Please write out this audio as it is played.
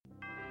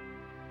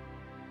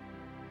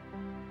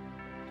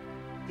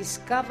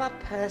Discover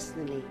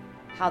personally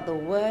how the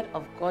Word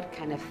of God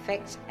can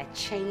affect a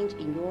change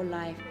in your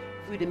life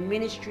through the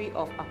ministry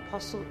of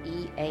Apostle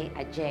E.A.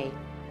 Adjei.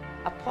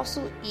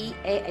 Apostle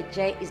E.A.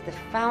 Adjei is the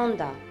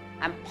founder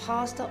and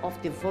pastor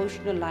of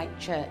Devotional Light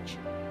Church.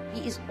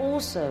 He is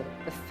also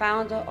the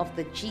founder of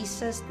the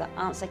Jesus the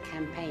Answer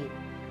campaign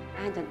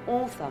and an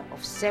author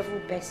of several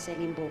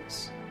best-selling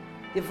books.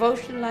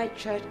 Devotional Light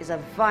Church is a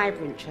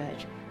vibrant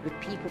church with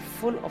people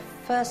full of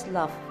first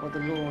love for the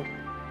Lord.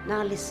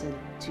 Now listen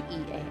to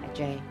E.A.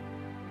 Adjei.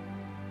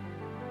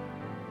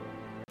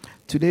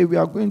 Today we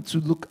are going to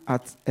look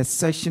at a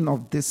section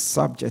of this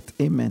subject,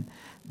 amen,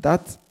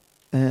 that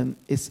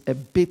is a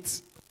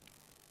bit,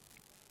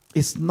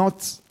 it's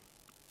not,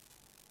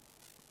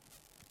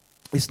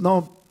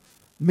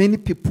 many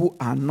people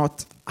are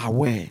not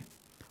aware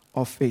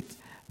of it,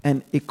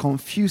 and it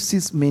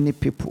confuses many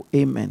people,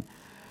 amen,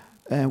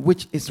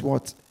 which is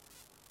what?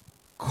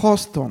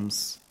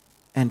 Customs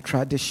and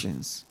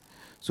traditions.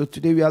 So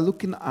today we are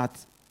looking at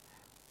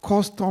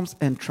customs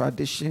and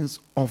traditions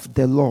of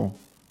the law.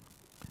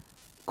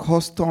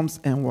 Customs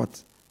and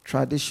what?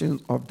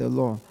 Traditions of the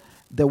law.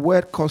 The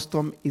word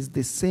custom is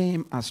the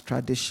same as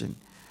tradition.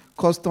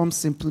 Custom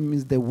simply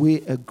means the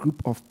way a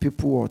group of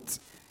people what?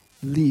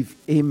 Live.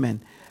 Amen.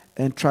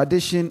 And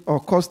tradition or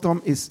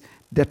custom is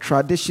the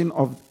tradition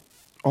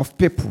of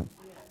people.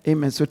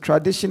 Amen. So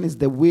tradition is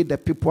the way the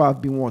people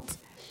have been what?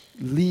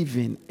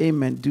 Living.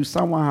 Amen. Do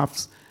someone have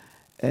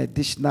a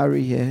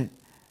dictionary here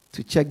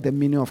to check the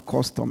meaning of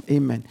custom?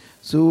 Amen.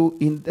 So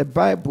in the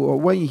Bible, or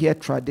when you hear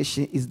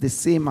tradition, is the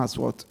same as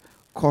what?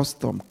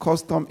 Custom.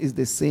 Custom is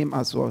the same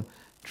as what?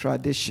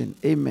 Tradition.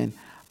 Amen.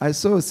 I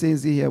saw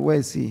Senzi here. Where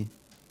is he?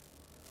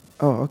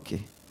 Oh,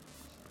 okay.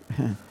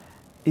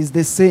 It's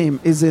the same,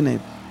 isn't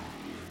it?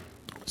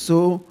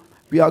 So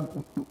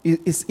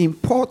it's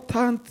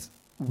important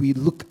we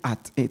look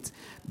at it,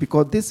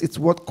 because this is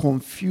what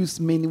confuses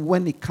many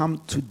when it comes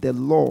to the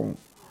law.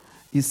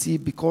 You see,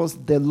 because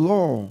the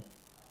law,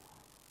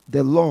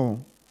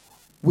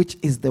 which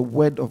is the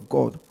word of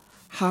God,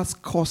 has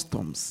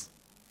customs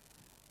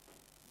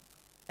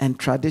and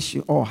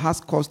tradition, or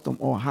has custom,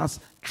 or has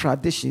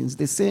traditions,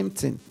 the same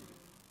thing.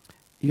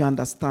 You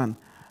understand?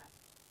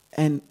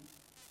 And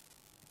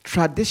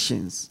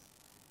traditions,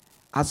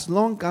 as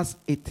long as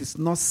it is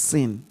not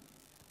sin,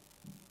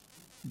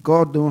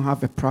 God don't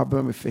have a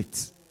problem with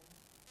it.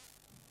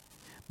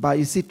 But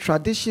you see,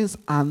 traditions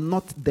are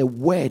not the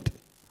word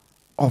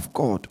of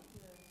God.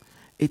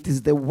 It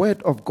is the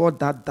word of God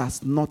that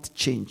does not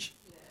change.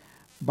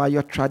 But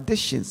your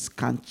traditions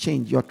can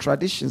change. Your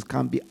traditions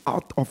can be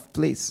out of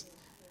place.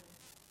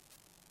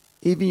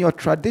 Even your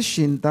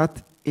tradition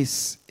that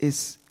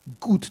is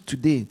good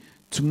today,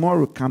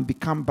 tomorrow can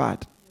become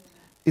bad.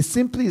 It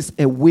simply is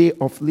a way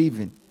of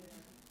living.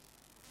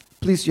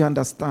 Please, you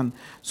understand.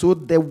 So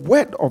the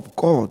word of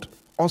God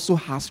also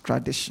has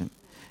tradition.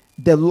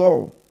 The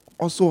law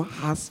also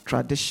has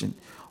tradition.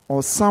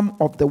 Or some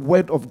of the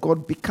word of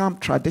God become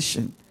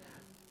tradition.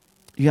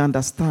 You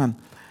understand?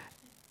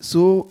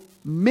 So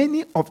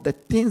many of the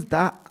things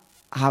that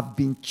have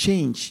been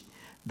changed,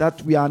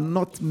 that we are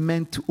not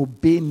meant to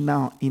obey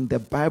now in the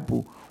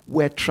Bible,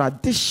 were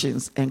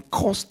traditions and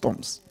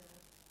customs.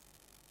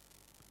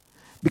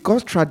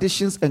 Because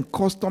traditions and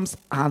customs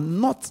are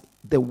not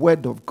the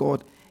word of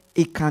God,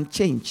 it can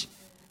change.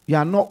 You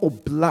are not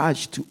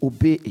obliged to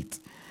obey it.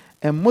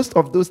 And most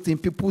of those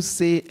things people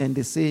say, and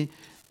they say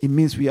it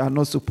means we are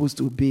not supposed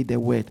to obey the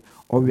word,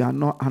 or we are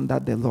not under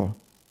the law.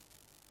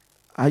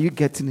 Are you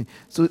getting it?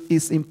 So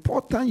it's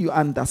important you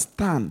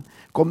understand,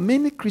 because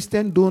many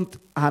Christians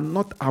are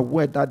not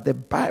aware that the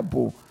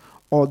Bible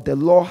or the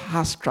law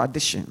has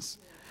traditions.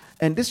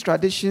 And these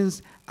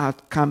traditions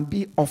can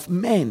be of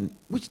men,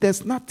 which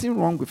there's nothing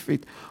wrong with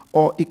it.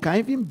 Or it can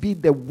even be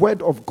the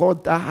word of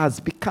God that has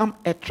become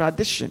a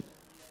tradition.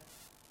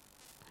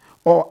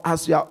 Or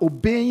as you are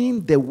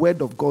obeying the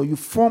word of God, you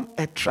form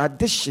a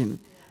tradition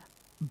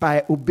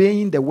by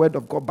obeying the word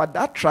of God. But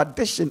that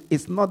tradition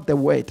is not the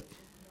word.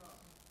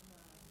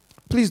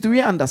 Please, do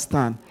we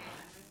understand?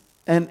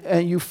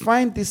 And you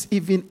find this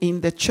even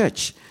in the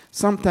church.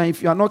 Sometimes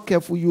if you are not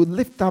careful, you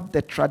lift up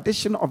the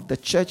tradition of the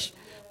church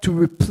to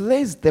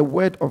replace the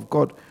word of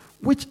God,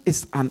 which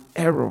is an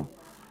error.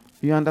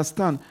 You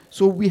understand?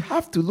 So we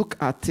have to look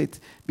at it,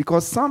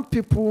 because some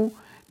people,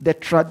 the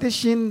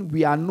tradition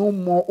we are no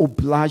more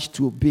obliged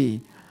to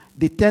obey.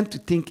 They tend to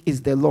think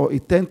it's the law. They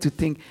tend to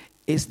think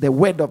it's the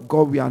word of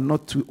God we are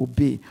not to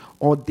obey.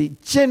 Or they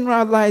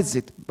generalize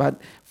it, but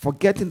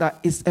forgetting that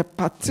it's a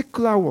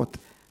particular what?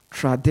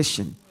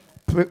 Tradition.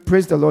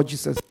 Praise the Lord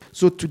Jesus.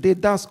 So today,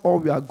 that's all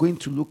we are going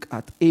to look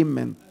at.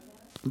 Amen.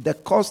 The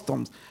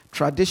customs,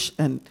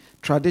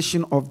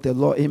 tradition of the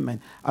law. Amen.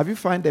 Have you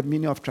found the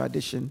meaning of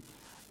tradition?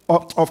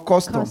 Of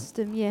custom?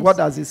 Custom, yes. What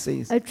does it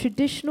say? A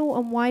traditional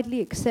and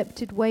widely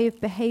accepted way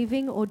of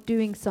behaving or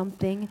doing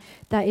something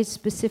that is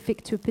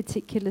specific to a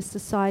particular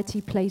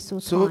society, place, or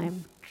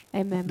time.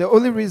 Amen. The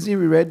only reason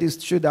we read this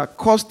to show that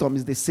custom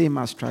is the same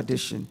as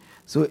tradition.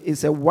 So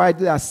it's a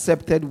widely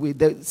accepted way,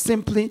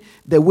 simply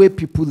the way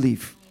people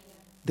live.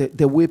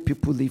 the way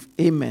people live.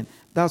 Amen.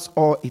 That's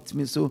all it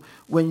means. So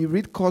when you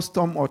read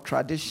custom or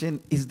tradition,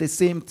 it's the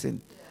same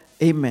thing.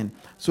 Amen.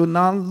 So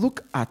now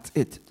look at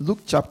it. Luke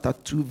chapter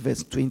 2,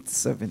 verse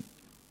 27.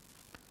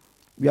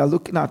 We are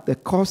looking at the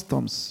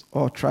customs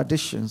or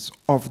traditions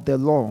of the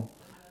law.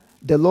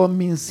 The law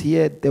means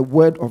here the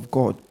word of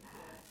God.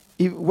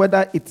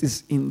 Whether it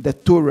is in the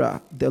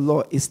Torah, the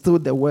law is still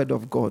the word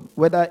of God.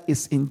 Whether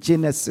it's in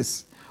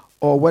Genesis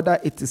or whether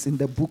it is in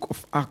the book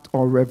of Acts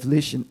or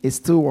Revelation, it's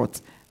still what?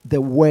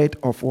 The word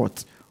of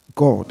what?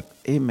 God.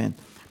 Amen.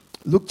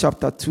 Luke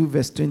chapter 2,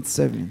 verse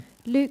 27.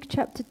 Luke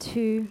chapter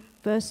 2,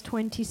 verse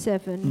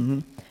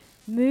 27.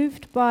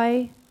 Moved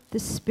by the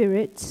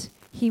Spirit,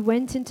 he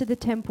went into the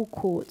temple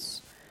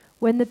courts.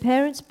 When the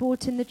parents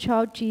brought in the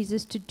child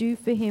Jesus to do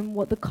for him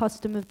what the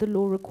custom of the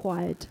law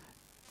required.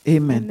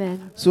 Amen.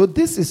 Amen. So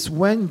this is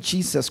when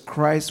Jesus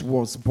Christ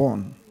was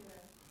born.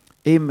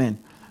 Amen.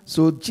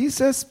 So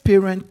Jesus'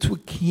 parents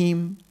took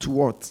him to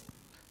what?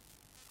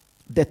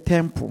 The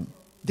temple.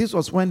 This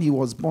was when he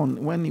was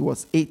born, when he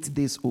was 8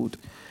 days old.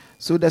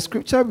 So the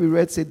scripture we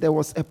read said there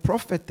was a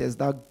prophetess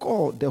that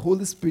God, the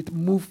Holy Spirit,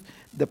 moved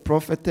the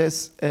prophet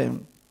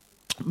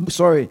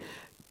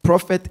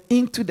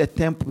into the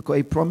temple because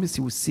he promised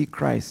he would see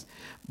Christ.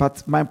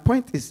 But my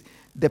point is,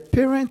 the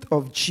parent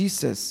of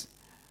Jesus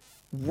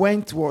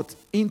went what?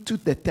 Into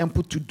the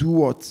temple to do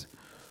what?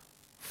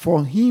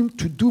 For him,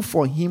 to do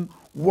for him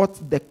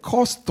what the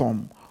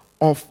custom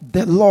of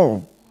the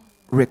law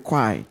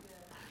required.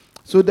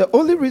 So the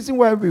only reason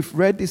why we've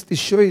read this to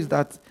show is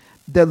that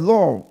the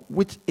law,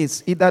 which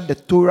is either the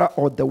Torah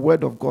or the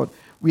word of God,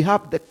 we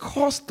have the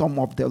custom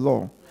of the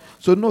law.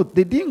 So no,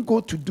 they didn't go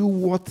to do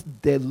what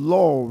the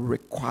law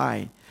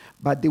required,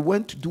 but they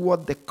went to do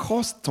what the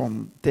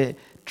custom, the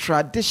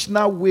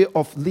traditional way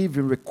of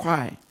living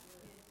required.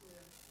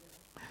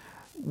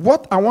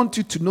 What I want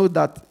you to know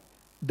that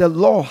the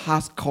law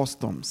has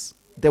customs.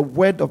 The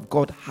word of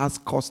God has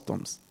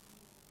customs.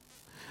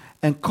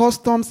 And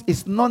customs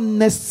is not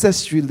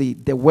necessarily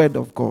the word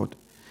of God.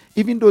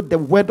 Even though the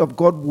word of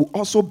God will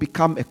also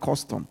become a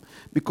custom.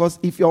 Because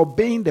if you're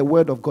obeying the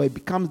word of God, it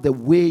becomes the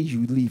way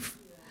you live.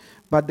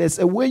 But there's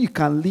a way you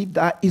can live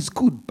that is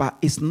good, but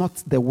it's not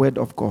the word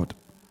of God.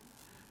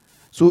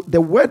 So the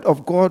word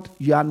of God,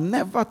 you are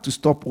never to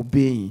stop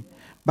obeying.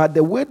 But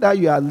the way that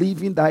you are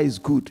living that is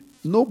good,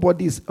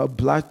 nobody is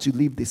obliged to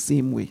live the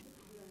same way.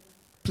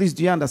 Please,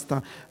 do you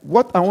understand?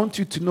 What I want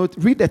you to note,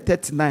 read the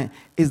 39,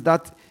 is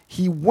that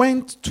he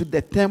went to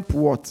the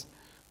temple what?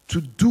 To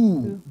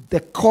do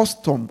the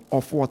custom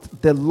of what?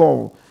 The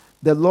law.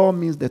 The law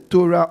means the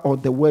Torah or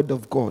the word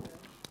of God.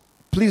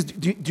 Please,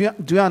 do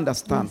you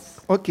understand?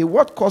 Yes. Okay,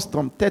 what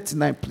custom?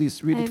 39,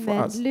 please read it for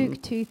Amen. us.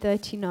 Luke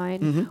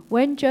 2:39.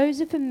 When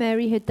Joseph and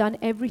Mary had done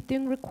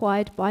everything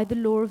required by the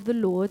law of the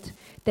Lord,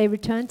 they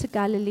returned to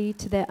Galilee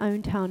to their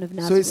own town of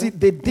Nazareth. So you see,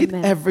 they did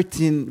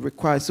everything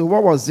required. So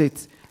what was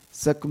it?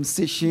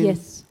 Circumcision.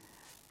 Yes.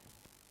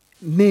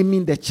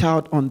 Naming the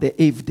child on the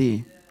 8th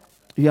day.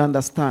 You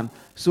understand?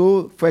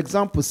 So, for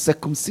example,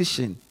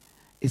 circumcision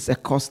is a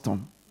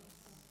custom.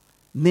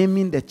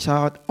 Naming the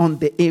child on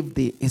the 8th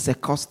day is a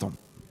custom.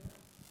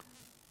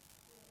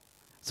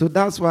 So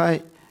that's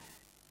why,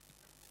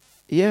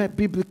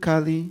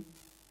 biblically,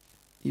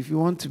 if you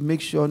want to make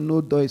sure no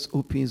door is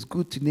open, it's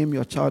good to name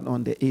your child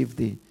on the 8th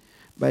day.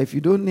 But if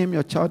you don't name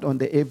your child on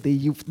the 8th day,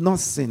 you've not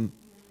sinned.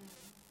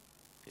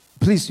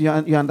 Please, you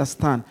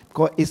understand.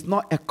 Because it's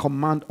not a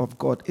command of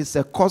God. It's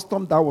a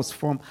custom that was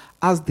formed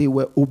as they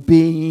were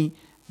obeying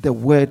the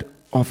word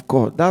of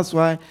God. That's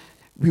why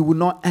we will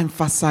not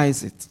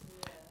emphasize it.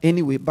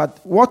 Anyway, but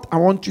what I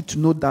want you to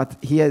know that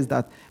here is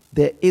that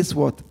there is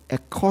what? A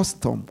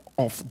custom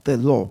of the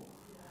law.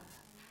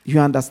 You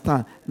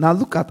understand? Now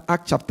look at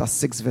Acts chapter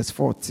 6 verse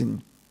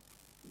 14.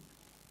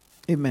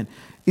 Amen.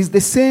 It's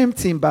the same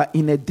thing but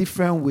in a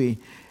different way.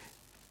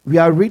 We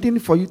are reading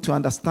for you to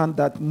understand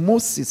that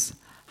Moses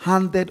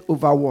handed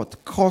over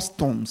what?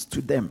 Customs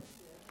to them.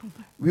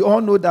 We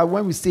all know that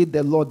when we say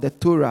the law, the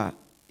Torah,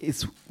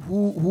 is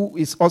who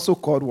is also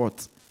called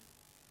what?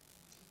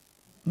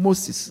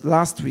 Moses,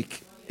 last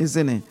week,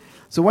 isn't it?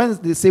 So when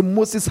they say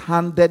Moses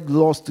handed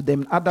laws to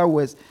them, in other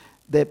words,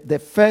 the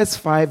first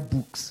 5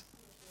 books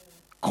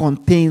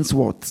contains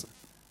what?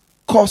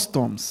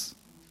 Customs.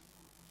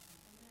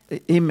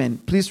 Amen.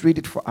 Please read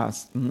it for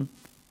us.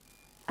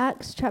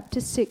 Acts chapter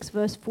 6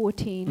 verse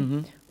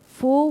 14.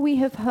 For we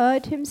have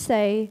heard him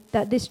say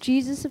that this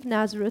Jesus of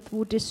Nazareth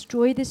will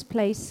destroy this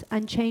place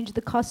and change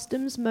the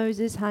customs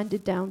Moses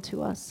handed down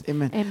to us.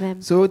 Amen.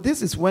 Amen. So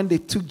this is when they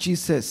took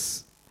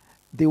Jesus.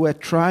 They were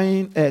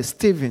trying,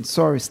 Stephen,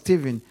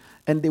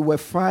 and they were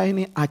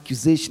filing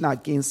accusation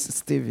against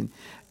Stephen.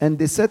 And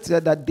they said to her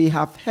that they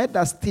have heard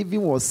that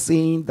Stephen was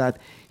saying that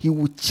he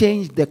would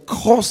change the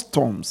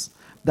customs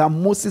that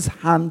Moses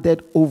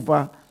handed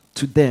over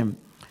to them.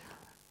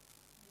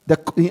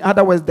 In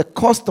other words, the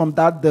custom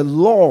that the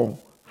law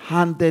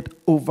handed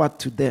over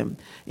to them.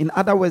 In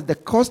other words, the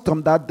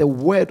custom that the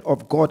word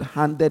of God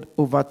handed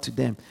over to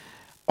them.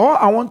 All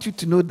I want you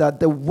to know that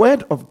the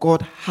word of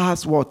God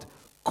has what?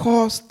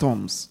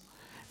 Customs.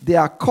 There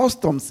are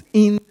customs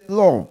in the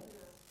law.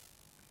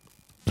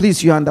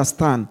 Please, you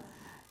understand.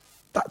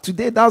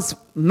 Today, that's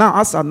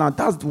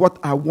what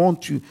I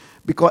want you,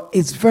 because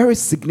it's very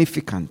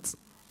significant.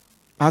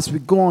 As we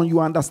go on, you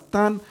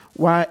understand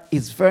why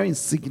it's very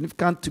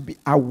significant to be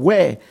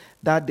aware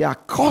that there are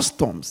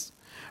customs.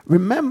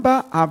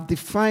 Remember, I've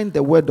defined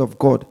the word of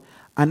God.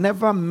 I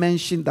never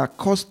mentioned that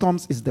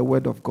customs is the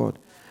word of God.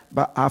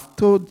 But I've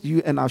told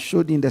you and I've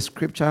showed you in the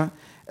scripture,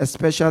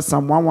 especially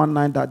Psalm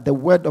 119, that the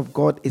word of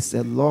God is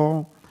a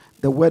law.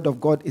 The word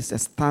of God is a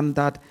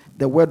standard.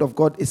 The word of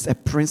God is a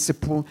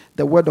principle.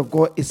 The word of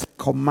God is a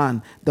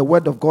command. The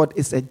word of God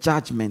is a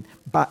judgment.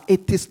 But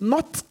it is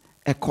not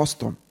a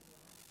custom.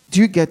 Do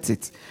you get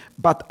it?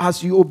 But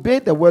as you obey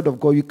the word of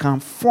God, you can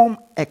form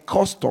a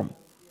custom.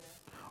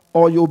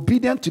 Or your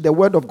obedience to the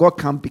word of God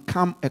can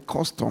become a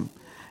custom.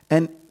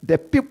 And the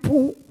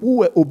people who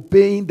were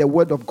obeying the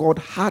word of God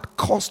had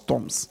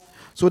customs.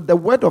 So the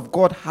word of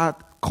God had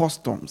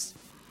customs.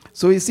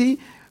 So you see,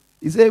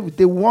 he said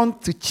they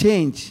want to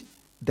change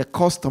the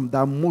custom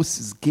that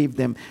Moses gave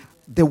them,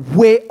 the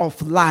way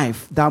of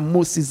life that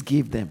Moses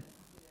gave them.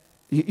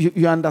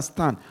 You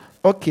understand?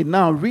 Okay,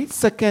 now read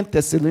 2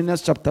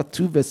 Thessalonians chapter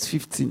 2, verse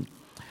 15.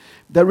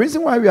 The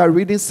reason why we are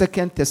reading 2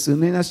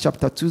 Thessalonians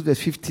chapter 2, verse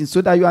 15,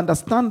 so that you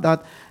understand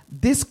that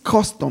this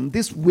custom,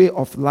 this way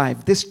of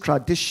life, this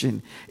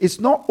tradition, is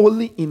not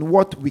only in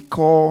what we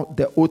call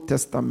the Old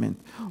Testament,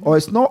 or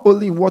it's not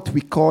only in what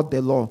we call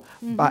the law,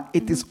 but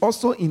it is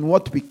also in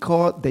what we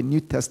call the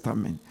New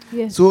Testament.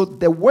 Yes. So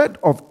the word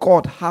of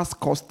God has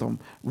custom,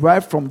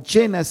 right from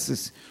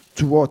Genesis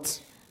to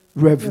what?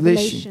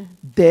 Revelation.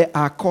 There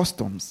are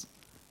customs.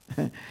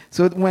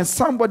 So when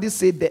somebody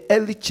said the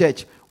early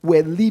church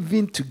were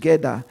living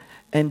together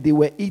and they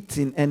were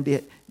eating and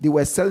they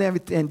were selling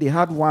everything and they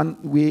had one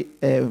way,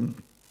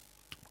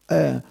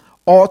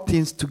 all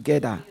things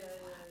together.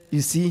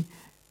 You see,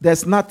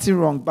 there's nothing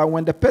wrong. But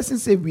when the person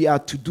says we are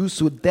to do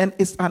so, then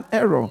it's an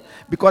error.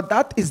 Because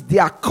that is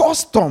their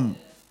custom.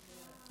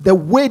 The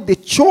way they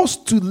chose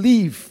to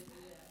live.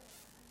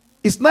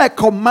 It's not a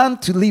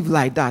command to live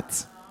like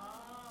that.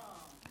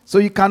 So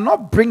you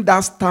cannot bring that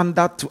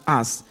standard to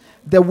us.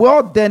 The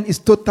world then is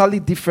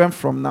totally different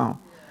from now.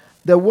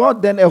 The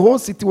world then, a whole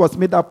city was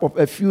made up of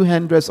a few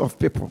hundreds of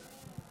people.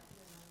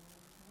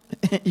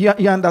 you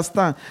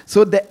understand?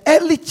 So the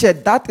early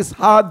church, that is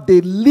how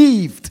they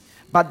lived.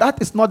 But that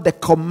is not the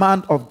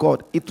command of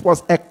God. It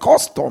was a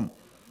custom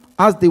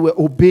as they were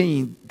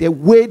obeying, the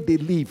way they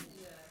live.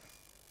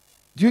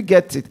 Do you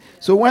get it?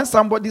 So when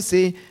somebody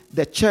say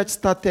the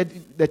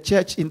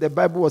church in the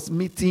Bible was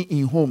meeting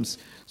in homes,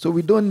 so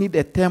we don't need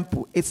a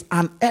temple, it's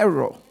an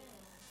error.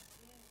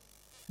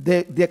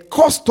 The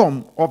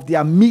custom of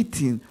their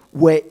meeting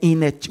were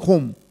in a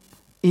home.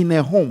 In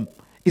a home.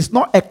 It's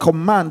not a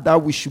command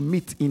that we should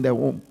meet in the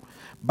home.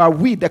 But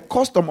the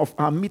custom of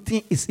our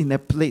meeting is in a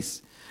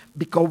place.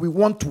 Because we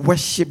want to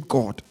worship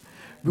God.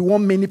 We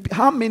want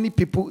how many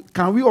people,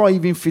 can we all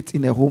even fit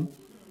in a home?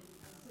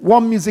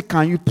 What music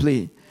can you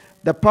play?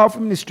 The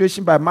powerful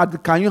ministration by Mother,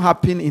 can you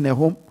happen in a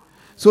home?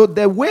 So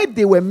the way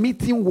they were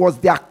meeting was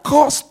their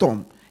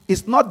custom.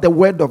 It's not the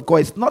word of God.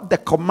 It's not the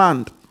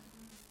command.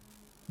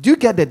 Do you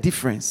get the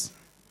difference?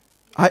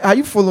 Are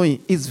you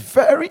following? It's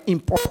very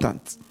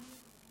important.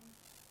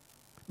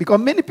 Because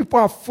many people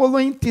are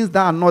following things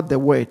that are not the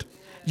word.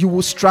 You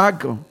will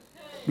struggle.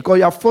 Because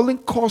you are following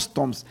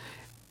customs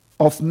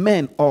of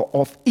men or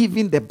of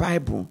even the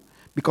Bible.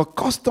 Because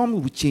custom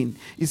will change.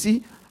 You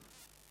see,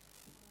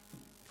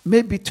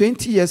 maybe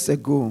 20 years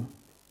ago,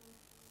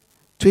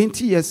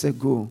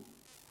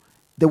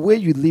 the way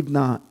you live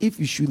now, if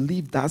you should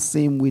live that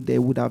same way, they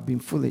would have been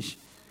foolish.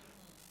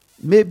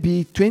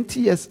 Maybe 20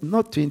 years,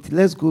 not 20,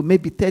 let's go,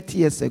 maybe 30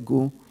 years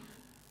ago,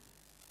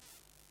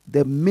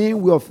 the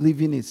main way of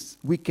living is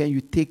weekend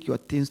you take your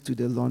things to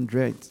the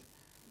laundrette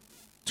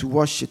to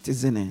wash it,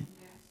 isn't it?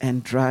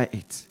 And dry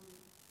it.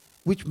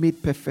 Which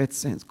made perfect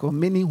sense. Because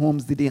many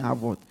homes didn't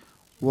have what?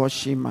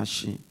 Washing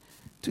machine.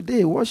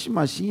 Today, washing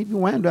machine, even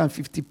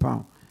 150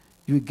 pounds,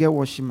 you get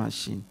washing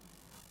machine.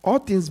 All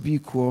things be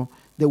equal,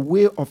 the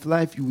way of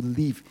life you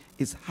live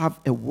is have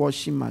a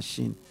washing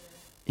machine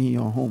in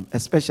your home,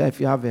 especially if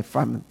you have a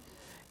family.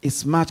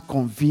 It's much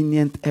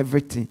convenient,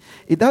 everything.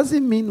 It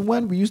doesn't mean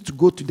when we used to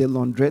go to the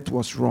laundrette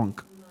was wrong.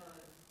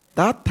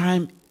 That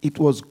time, it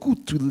was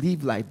good to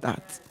live like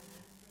that.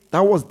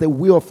 That was the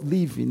way of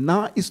living.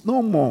 Now, it's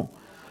no more.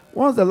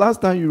 When was the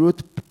last time you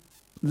wrote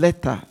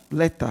letter,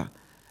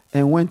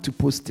 and went to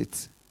post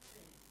it?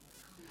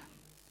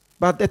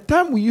 But the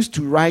time we used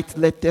to write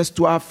letters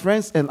to our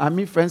friends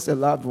friends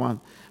and loved ones,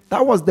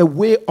 that was the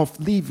way of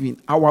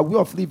living, our way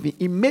of living.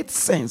 It made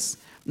sense.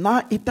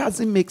 Now it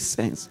doesn't make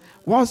sense.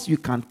 Once you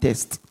can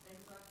test.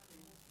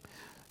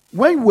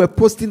 When we were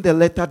posting the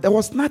letter, there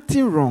was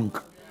nothing wrong.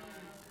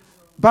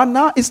 But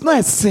now it's not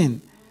a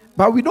sin.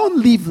 But we don't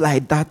live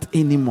like that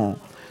anymore.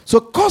 So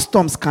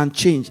customs can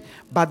change,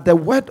 but the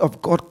word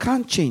of God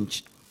can't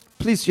change.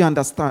 Please, you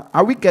understand?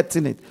 Are we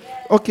getting it?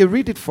 Okay,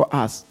 read it for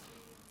us.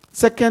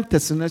 2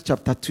 Thessalonians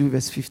chapter 2,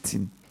 verse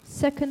 15.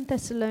 2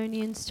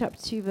 Thessalonians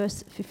chapter 2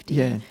 verse 15.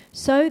 Yeah.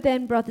 So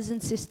then, brothers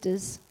and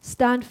sisters,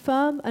 stand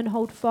firm and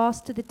hold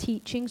fast to the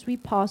teachings we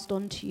passed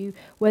on to you,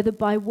 whether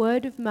by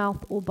word of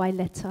mouth or by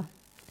letter.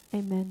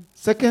 Amen.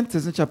 2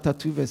 Thessalonians chapter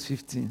 2 verse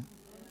 15.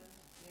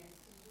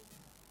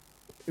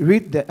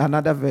 Read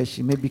another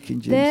version, maybe King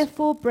James.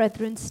 Therefore,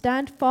 brethren,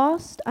 stand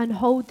fast and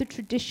hold the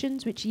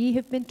traditions which ye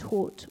have been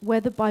taught,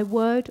 whether by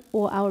word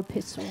or our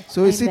epistle.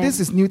 So you see, this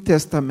is New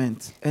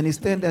Testament, and it's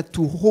saying that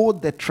to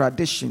hold the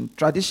tradition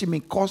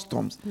means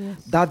customs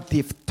that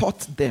they've taught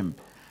them.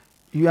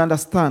 You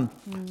understand?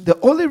 The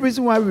only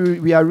reason why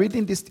we are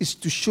reading this is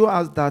to show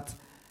us that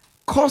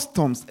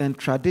customs and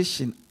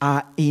tradition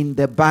are in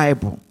the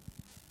Bible.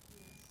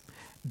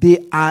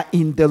 They are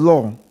in the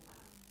law.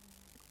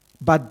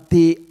 But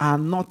they are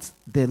not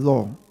the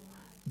law.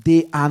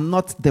 They are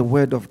not the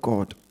word of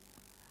God.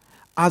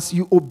 As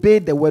you obey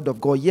the word of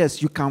God,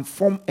 yes, you can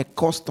form a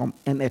custom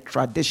and a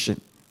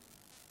tradition.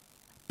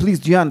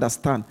 Please, do you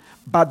understand?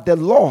 But the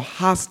law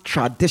has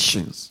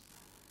traditions.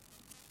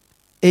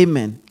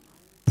 Amen.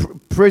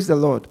 Praise the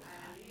Lord.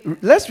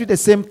 Let's read the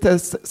same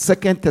text,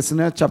 2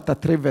 Thessalonians chapter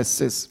 3 verse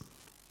 6.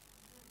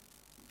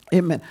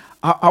 Amen.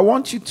 I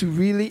want you to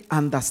really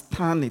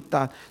understand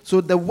it.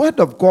 So the word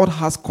of God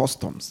has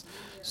customs.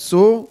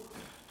 So,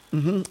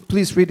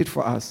 please read it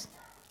for us.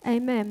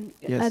 Amen.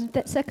 Yes.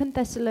 2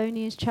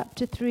 Thessalonians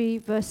chapter 3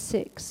 verse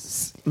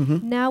 6.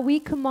 Now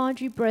we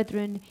command you,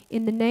 brethren,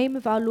 in the name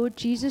of our Lord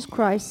Jesus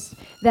Christ,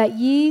 that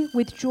ye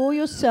withdraw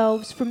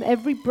yourselves from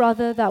every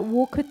brother that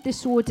walketh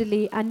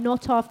disorderly and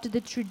not after the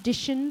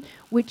tradition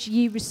which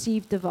ye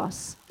received of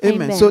us.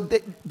 Amen. So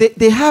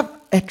they have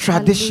a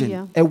tradition,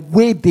 Hallelujah. a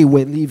way they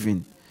were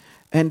living.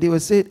 And they were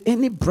saying,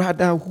 any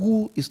brother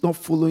who is not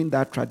following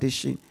that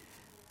tradition,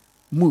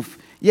 move.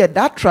 Yeah,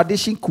 that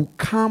tradition could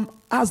come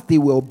as they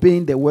were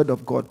obeying the word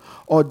of God,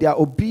 or their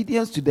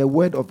obedience to the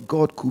word of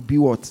God could be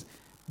what?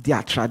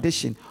 Their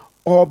tradition.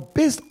 Or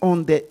based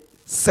on the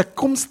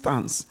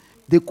circumstance,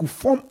 they could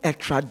form a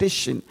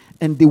tradition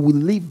and they will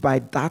live by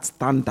that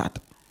standard.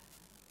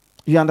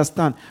 You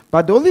understand?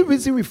 But the only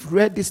reason we've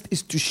read this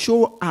is to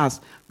show us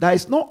that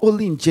it's not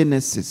only in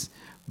Genesis,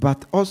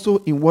 but also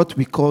in what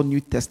we call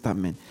New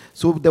Testament.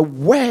 So the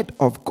word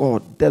of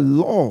God, the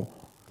law,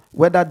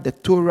 whether the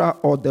Torah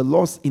or the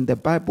laws in the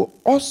Bible,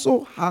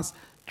 also has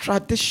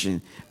tradition.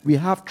 We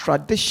have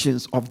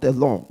traditions of the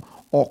law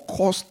or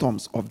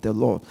customs of the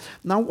law.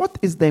 Now, what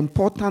is the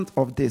importance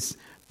of this?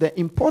 The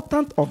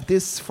importance of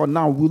this, for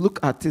now, we'll look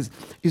at this,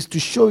 is to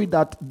show you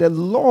that the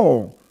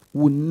law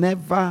will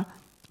never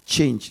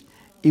change.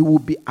 It will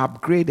be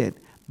upgraded,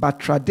 but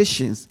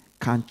traditions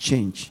can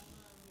change.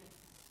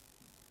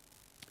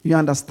 You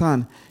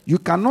understand? You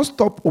cannot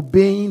stop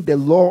obeying the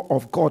law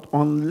of God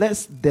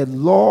unless the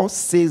law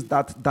says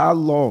that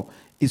law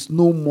is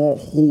no more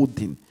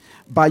holding.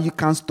 But you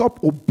can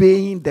stop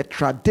obeying the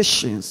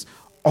traditions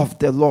of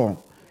the law.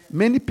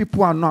 Many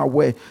people are not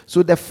aware.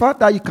 So the fact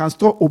that you can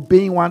stop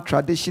obeying one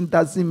tradition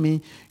doesn't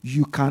mean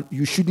you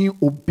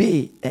shouldn't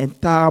obey the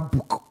entire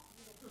book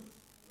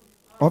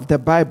of the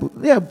Bible.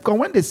 Yeah, because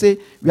when they say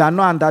we are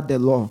not under the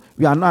law,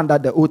 we are not under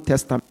the Old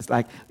Testament, it's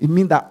like it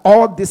means that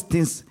all these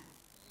things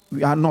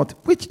we are not,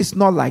 which is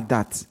not like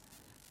that.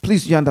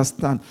 Please, you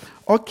understand?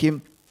 Okay,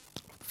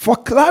 for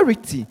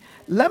clarity,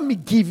 let me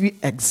give you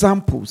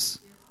examples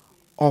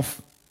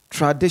of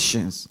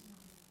traditions.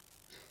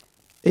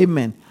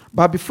 Amen.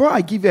 But before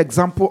I give you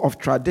example of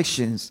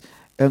traditions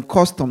and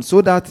customs,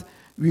 so that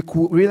we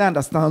could really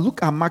understand,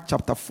 look at Mark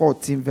chapter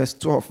 14, verse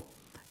 12.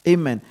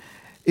 Amen.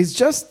 It's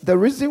just the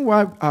reason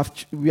why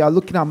we are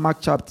looking at Mark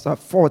chapter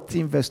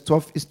 14, verse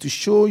 12 is to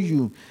show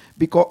you,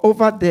 because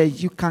over there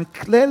you can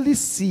clearly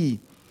see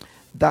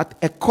that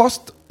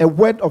a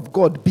word of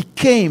God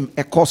became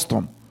a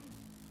custom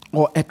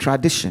or a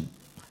tradition.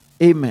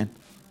 Amen.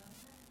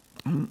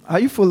 Are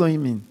you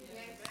following me?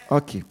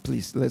 Okay,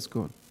 please, let's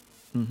go.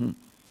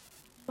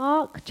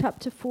 Mark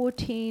chapter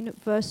 14,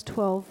 verse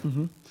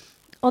 12.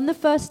 On the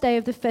first day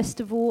of the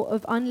festival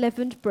of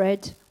unleavened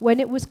bread, when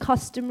it was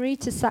customary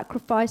to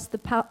sacrifice the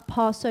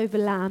Passover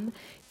lamb,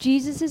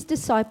 Jesus'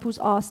 disciples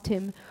asked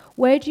him,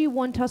 "Where do you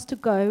want us to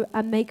go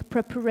and make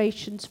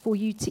preparations for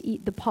you to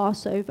eat the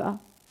Passover?"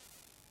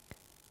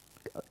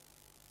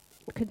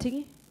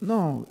 Continue?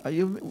 No,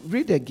 you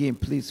read again,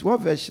 please. What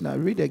version? I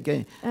read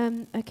again.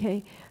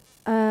 Okay.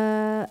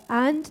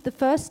 And the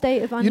first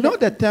day of You know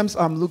the terms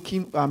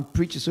I'm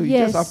preaching, so you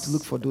just have to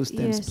look for those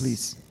terms, yes,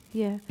 please.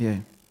 Yeah. Yeah.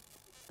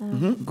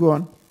 Go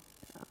on.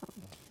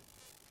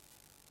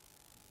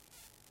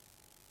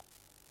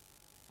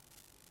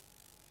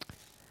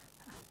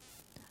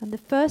 And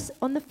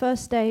on the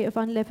first day of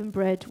unleavened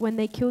bread, when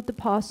they killed the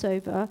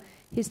Passover,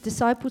 his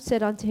disciples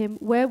said unto him,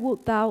 "Where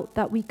wilt thou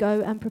that we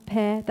go and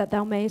prepare that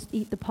thou mayest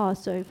eat the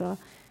Passover?"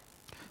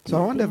 So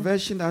I want the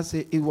version that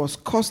says it was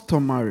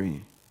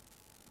customary.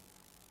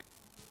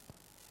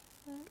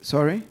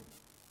 Sorry?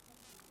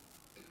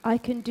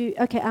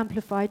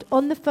 Amplified.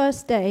 On the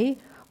first day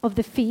of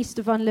the feast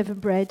of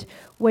unleavened bread,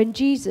 when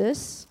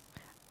Jesus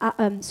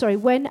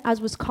when,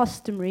 as was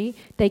customary,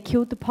 they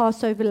killed the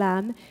Passover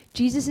lamb,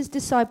 Jesus'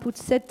 disciples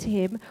said to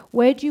him,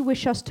 "Where do you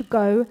wish us to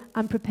go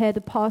and prepare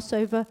the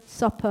Passover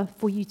supper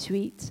for you to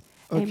eat?"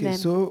 Okay, Amen.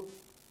 so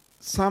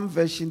some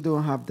version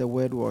don't have the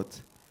word what?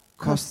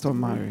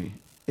 Customary.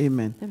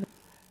 Amen.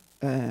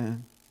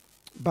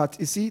 But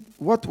you see,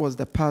 what was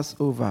the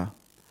Passover?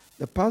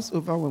 The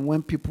Passover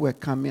when people were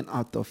coming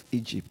out of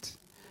Egypt,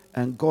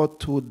 and God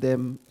told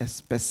them a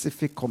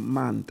specific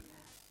command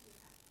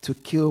to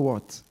kill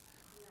what?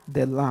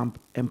 The lamb,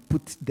 and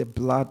put the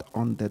blood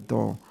on the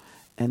door.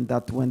 And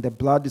that when the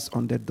blood is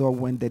on the door,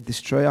 when the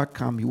destroyer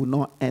comes, he will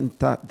not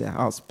enter the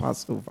house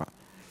Passover.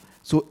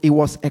 So it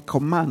was a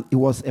command. It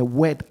was a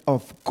word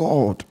of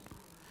God.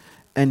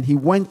 And he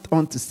went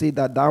on to say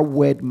that that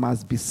word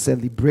must be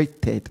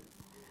celebrated.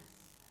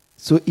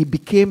 So it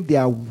became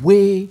their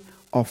way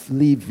of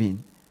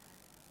living.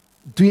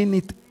 Doing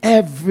it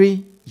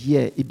every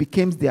year. It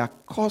became their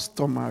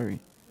customary.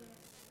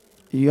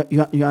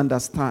 You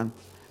understand?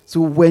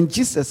 So when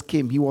Jesus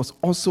came, he was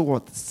also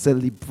what?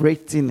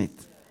 Celebrating it.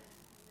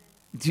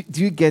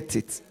 Do you get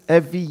it?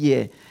 Every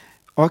year.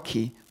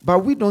 Okay. But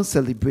we don't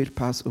celebrate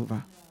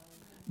Passover.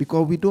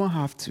 Because we don't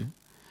have to.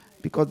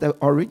 Because the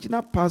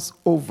original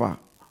Passover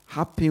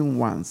happened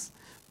once.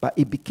 But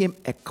it became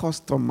a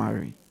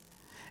customary.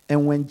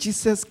 And when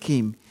Jesus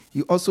came,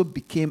 he also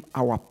became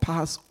our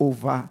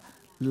Passover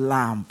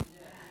lamb.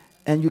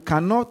 And you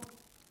cannot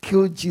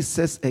kill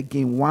Jesus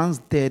again once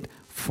dead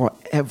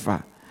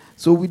forever.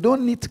 So we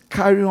don't need to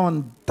carry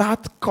on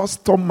that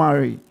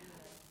customary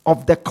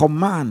of the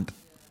command.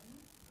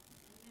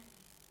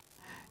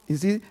 You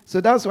see?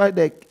 So that's why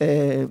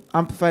the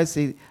Amplified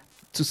say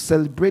to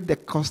celebrate the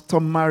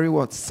customary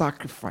what?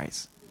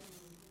 Sacrifice.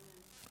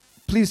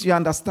 Please, you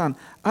understand.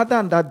 Other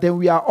than that, then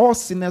we are all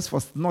sinners for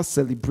not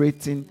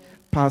celebrating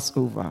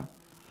Passover.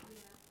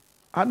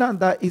 Other than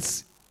that,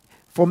 it's,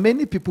 for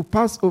many people,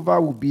 Passover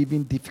will be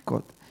even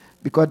difficult.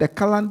 Because the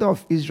calendar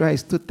of Israel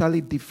is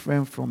totally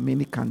different from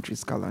many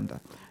countries' calendar.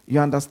 You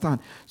understand?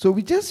 So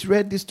we just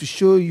read this to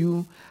show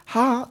you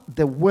how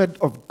the word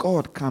of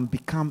God can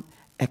become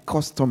a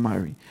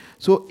customary.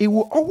 So it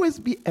will always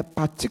be a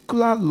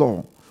particular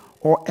law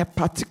or a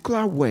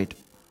particular word.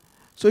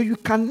 So you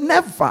can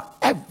never,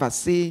 ever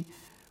say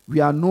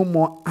we are no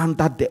more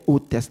under the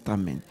Old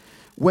Testament.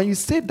 When you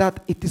say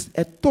that, it is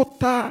a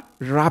total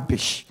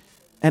rubbish.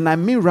 And I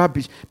mean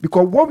rubbish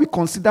because what we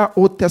consider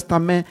Old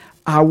Testament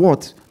are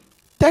what?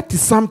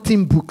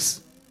 30-something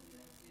books.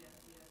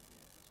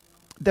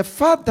 The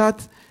fact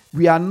that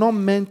we are not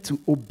meant to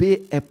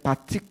obey a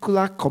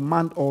particular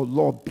command or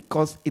law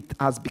because it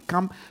has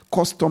become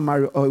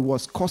customary or it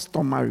was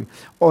customary,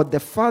 or the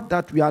fact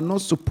that we are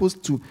not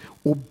supposed to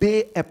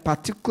obey a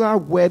particular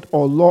word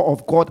or law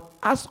of God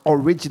as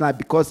original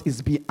because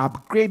it's been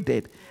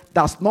upgraded,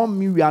 does not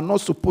mean we are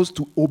not supposed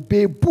to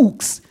obey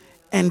books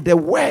and the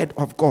word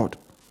of God.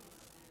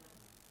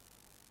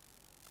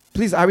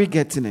 Please, are we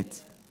getting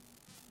it?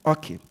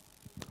 Okay.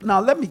 Now,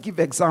 let me give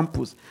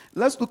examples.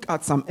 Let's look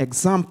at some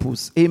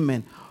examples,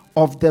 amen,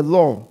 of the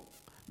law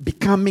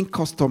becoming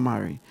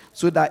customary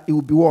so that it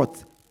will be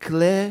what?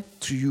 Clear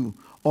to you.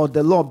 Or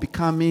the law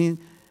becoming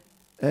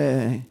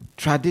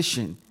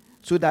tradition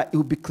so that it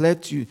will be clear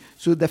to you.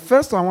 So the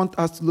first one I want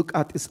us to look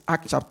at is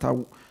Acts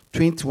chapter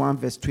 21,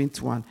 verse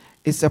 21.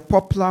 It's a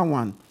popular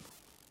one.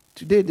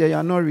 Today, they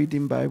are not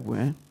reading Bible,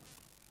 eh?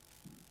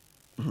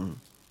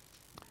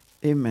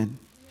 Amen.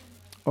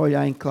 Or you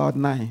are in cloud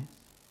 9.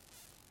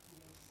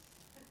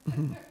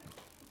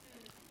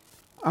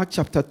 Acts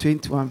chapter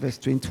 21, verse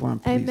 21,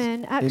 please.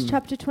 Amen. Acts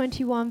chapter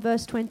 21,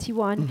 verse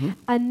 21. Mm-hmm.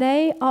 And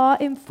they are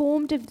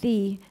informed of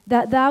thee,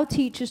 that thou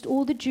teachest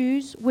all the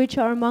Jews which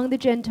are among the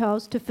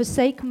Gentiles to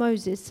forsake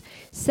Moses,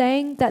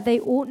 saying that they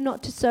ought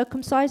not to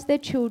circumcise their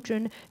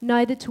children,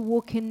 neither to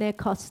walk in their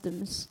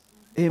customs.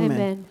 Amen.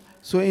 Amen.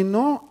 So in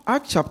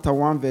Acts chapter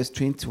 1, verse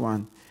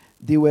 21,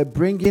 they were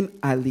bringing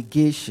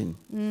allegation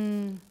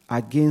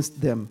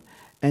against them.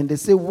 And they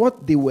say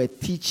what they were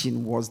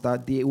teaching was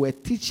that they were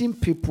teaching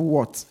people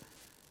what?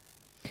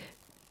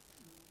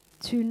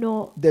 To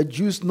not the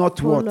Jews not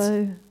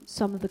follow what?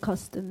 some of the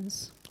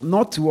customs.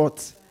 Not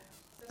what?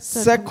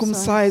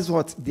 Circumcise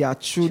what? Their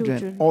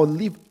children. Or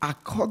live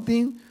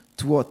according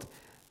to what?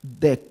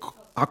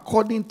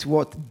 According to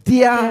what?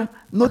 Their,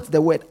 not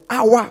the word,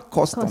 our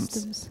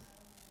customs.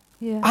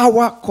 Yeah.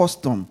 Our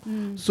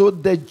custom. So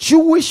the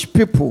Jewish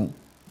people,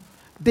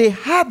 they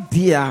had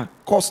their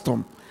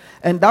custom.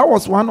 And that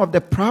was one of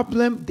the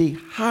problems they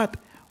had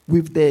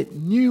with the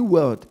new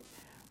world,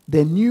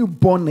 the new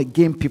born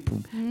again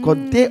people.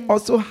 Because they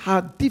also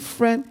had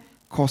different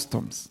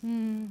customs.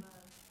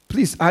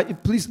 Please, are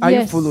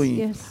you following?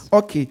 Yes.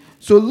 Okay,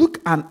 so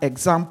look an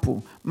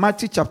example.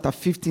 Matthew chapter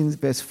 15,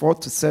 verse 4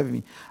 to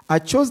 7. I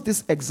chose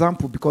this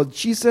example because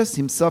Jesus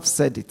himself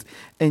said it.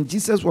 And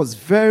Jesus was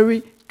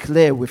very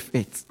clear with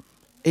it.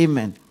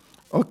 Amen.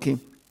 Okay.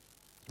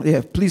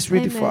 Yeah, please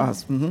read it for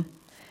us.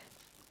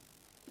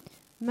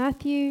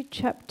 Matthew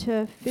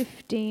chapter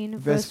 15,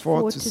 verse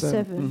 4 to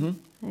 7.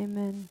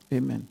 Amen.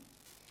 Amen.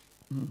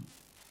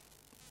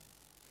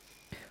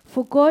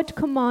 For God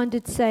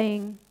commanded,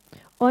 saying,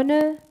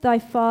 Honor thy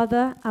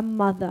father and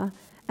mother,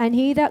 and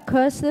he that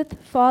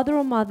curseth father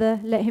or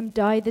mother, let him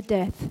die the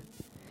death.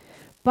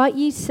 But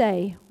ye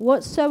say,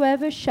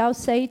 Whatsoever shall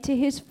say to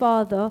his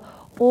father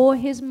or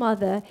his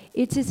mother,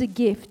 it is a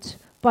gift,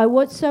 by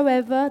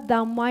whatsoever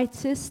thou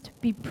mightest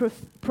be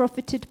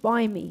profited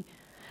by me.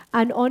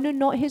 And honor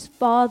not his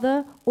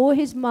father or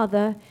his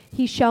mother,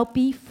 he shall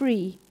be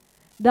free.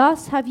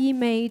 Thus have ye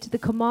made the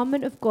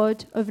commandment of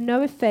God of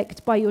no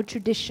effect by your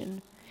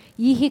tradition.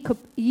 Ye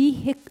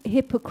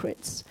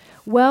hypocrites,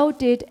 well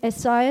did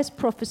Esaias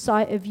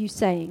prophesy of you,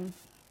 saying,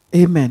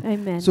 Amen.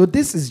 Amen. So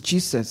this is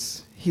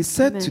Jesus. He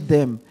said Amen. to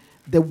them,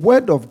 the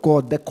word of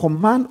God, the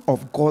command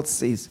of God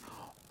says,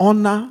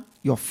 honor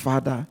your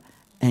father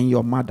and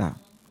your mother.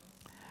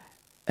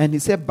 And he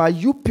said, by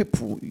you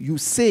people, you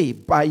say,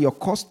 by your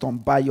custom,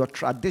 by your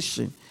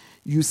tradition,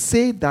 you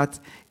say that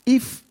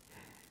if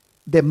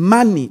the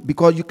money,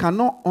 because you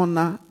cannot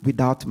honor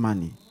without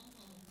money.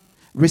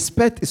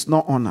 Respect is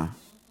not honor.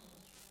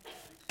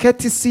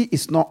 Courtesy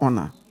is not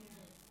honor.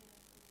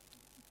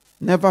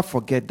 Never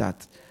forget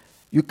that.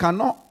 You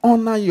cannot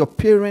honor your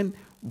parent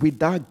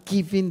without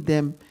giving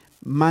them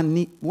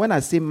money. When I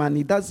say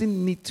money, it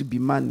doesn't need to be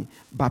money,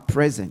 but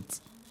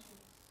present.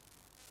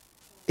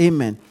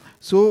 Amen.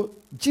 So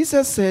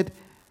Jesus said,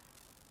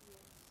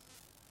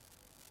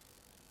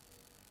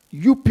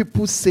 you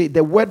people say,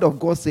 the word of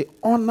God say,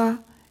 honor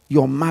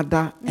your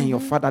mother and your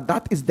father.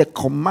 That is the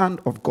command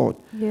of God.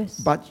 Yes.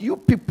 But you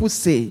people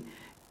say,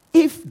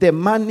 if the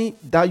money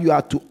that you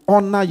are to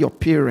honor your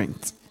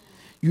parents,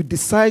 you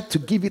decide to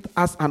give it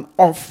as an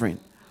offering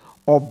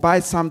or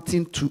buy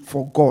something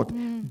for God,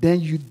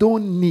 then you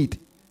don't need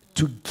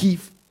to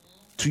give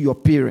to your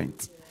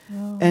parents.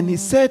 Oh. And he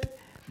said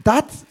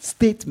that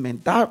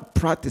statement, that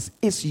practice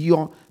is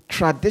your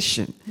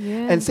tradition.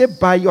 Yes. And say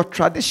by your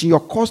tradition, your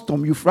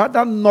custom, you've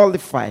rather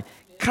nullify,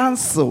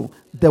 cancel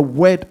the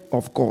word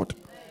of God.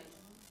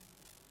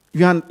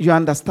 You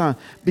understand?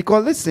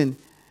 Because listen,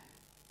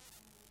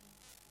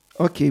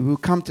 okay, we'll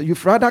come to,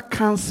 you've rather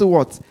cancel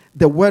what?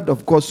 The word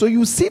of God. So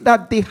you see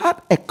that they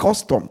had a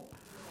custom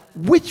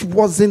which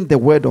wasn't the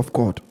word of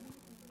God.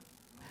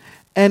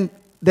 And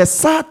the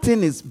sad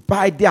thing is,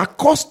 by their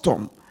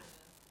custom,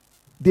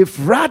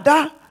 they've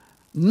rather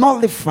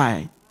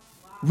nullify,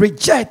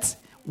 reject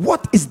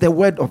what is the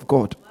word of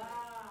God.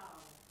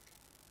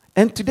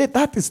 And today,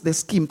 that is the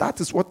scheme. That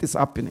is what is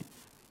happening.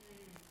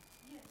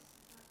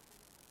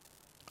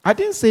 I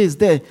didn't say it's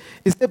there.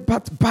 It's there,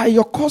 but by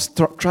your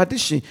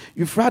tradition,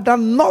 you've rather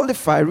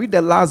nullify, read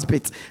the last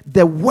bit,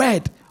 the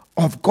word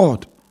of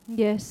God.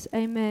 Yes,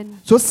 amen.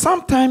 So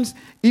sometimes,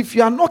 if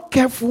you are not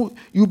careful,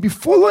 you'll be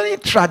following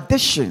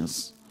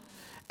traditions,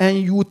 and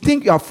you will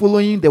think you are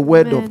following the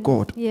word of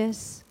God.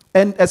 Yes.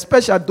 And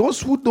especially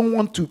those who don't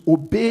want to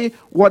obey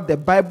what the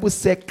Bible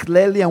said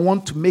clearly and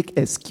want to make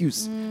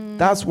excuse.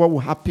 That's what will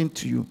happen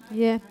to you.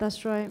 Yeah,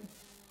 that's right.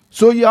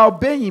 So you are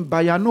obeying,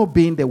 but you are not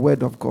obeying the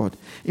word of God.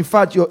 In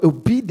fact, your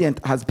obedience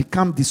has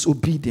become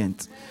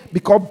disobedient.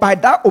 Because by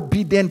that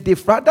obedience,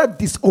 they've rather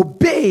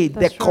disobeyed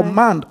the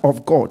command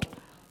of God.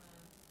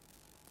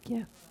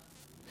 Yeah.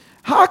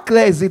 How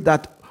clear is it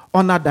that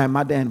honor thy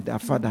mother and thy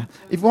father?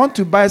 If you want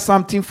to buy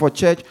something for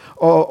church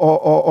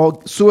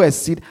or sow a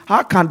seed,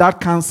 how can that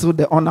cancel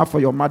the honor for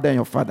your mother and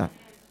your father?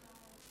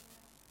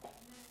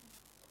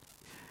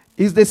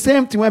 It's the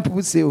same thing when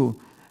people say, oh,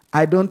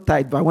 I don't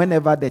tithe, but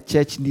whenever the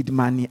church need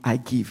money, I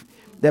give.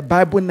 The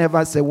Bible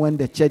never said when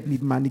the church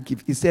need money,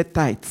 give. It said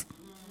tithe.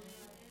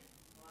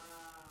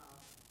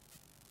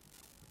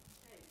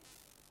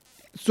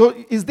 So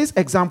is this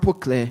example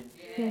clear?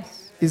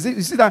 Yes. You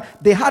see that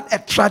they had a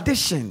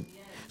tradition.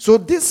 So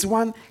this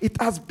one,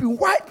 it has been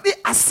widely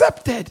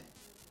accepted.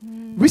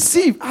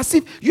 Received as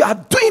if you are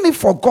doing it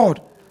for God.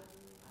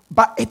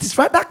 But it is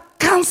rather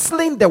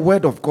canceling the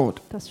word of God.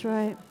 That's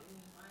right.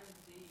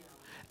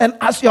 And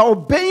as you are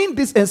obeying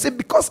this and say,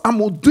 because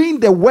I'm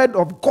doing the word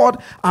of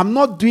God, I'm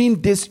not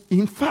doing this.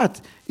 In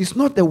fact, it's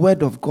not the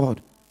word of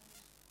God.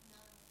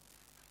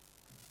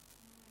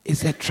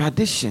 It's a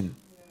tradition,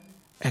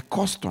 a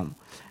custom.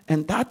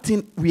 And that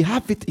thing, we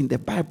have it in the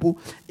Bible.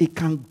 It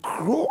can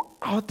grow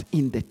out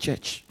in the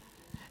church.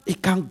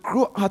 It can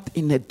grow out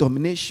in a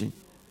domination.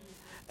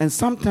 And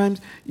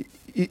sometimes,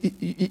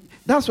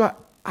 that's why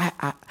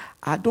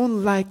I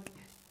don't like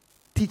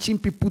teaching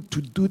people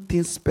to do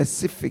things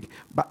specific,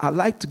 but I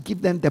like to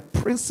give them the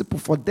principle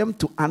for them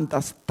to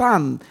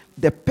understand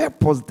the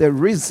purpose, the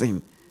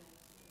reason.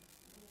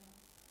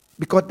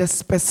 Because the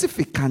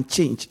specific can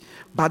change,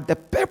 but the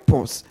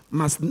purpose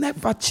must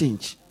never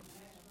change.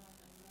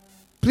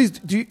 Please,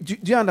 do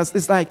you understand?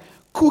 It's like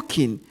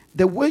cooking.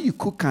 The way you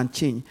cook can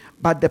change,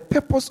 but the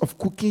purpose of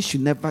cooking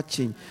should never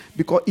change.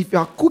 Because if you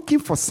are cooking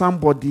for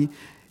somebody,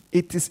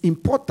 it is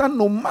important,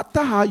 no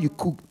matter how you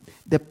cook,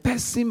 the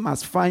person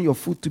must find your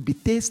food to be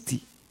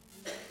tasty.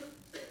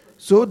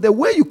 So the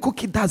way you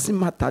cook it doesn't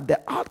matter.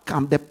 The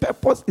outcome, the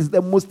purpose is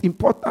the most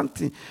important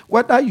thing.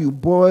 Whether you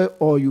boil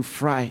or you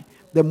fry,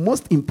 the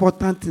most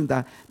important thing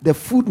that the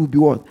food will be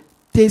what?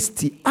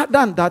 Tasty. Other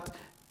than that,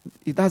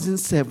 it doesn't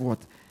serve what?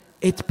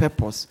 its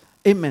purpose.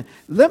 Amen.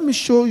 Let me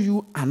show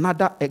you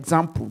another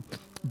example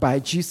by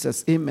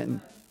Jesus.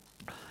 Amen.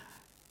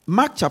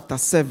 Mark chapter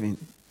 7,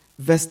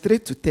 verse 3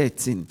 to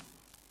 13.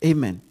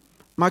 Amen.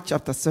 Mark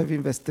chapter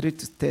 7, verse 3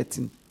 to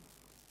 13.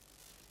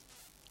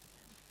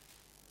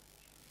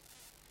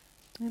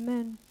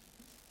 Amen.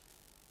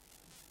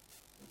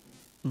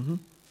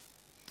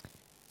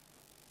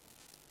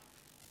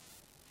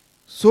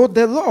 So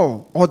the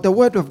law or the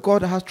word of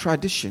God has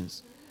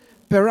traditions.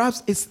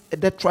 Perhaps it's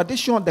the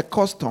tradition or the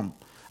custom,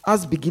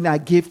 as beginning I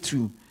gave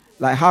to,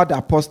 like how the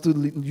apostles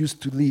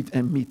used to live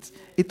and meet.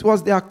 It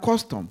was their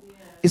custom.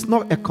 It's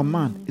not a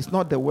command. It's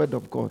not the word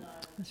of God.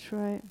 That's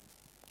right.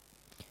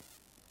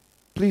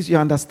 Please, you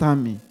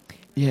understand me?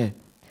 Yeah.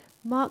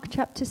 Mark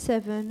chapter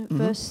 7,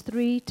 verse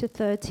 3 to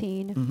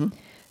 13.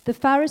 The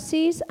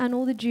Pharisees and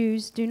all the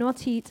Jews do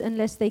not eat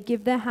unless they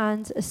give their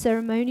hands a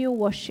ceremonial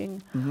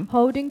washing,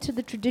 holding to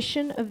the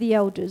tradition of the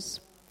elders.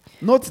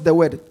 Not the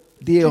word.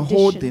 They are Tradition.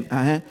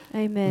 holding.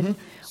 Amen.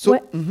 So,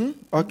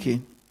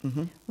 okay.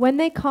 When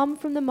they come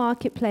from the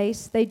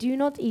marketplace, they do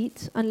not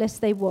eat unless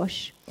they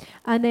wash.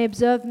 And they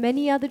observe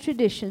many other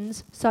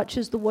traditions, such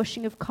as the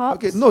washing of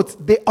cups. Okay,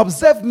 note, they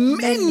observe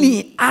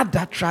many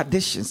other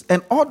traditions.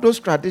 And all those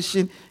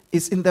traditions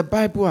is in the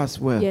Bible as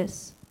well.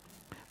 Yes.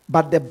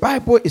 But the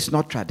Bible is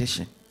not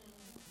tradition.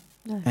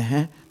 No.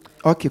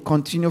 Okay,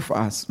 continue for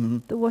us.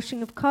 The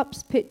washing of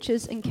cups,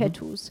 pitchers, and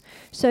kettles.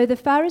 So the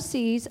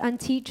Pharisees and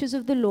teachers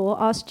of the law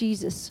asked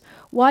Jesus,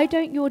 "Why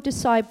don't your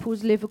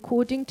disciples live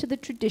according to the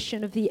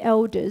tradition of the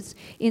elders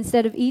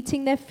instead of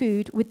eating their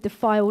food with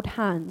defiled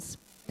hands?"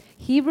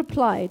 He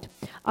replied,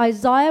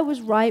 "Isaiah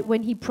was right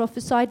when he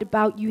prophesied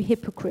about you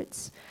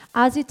hypocrites.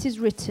 As it is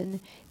written,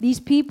 these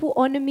people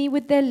honor me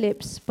with their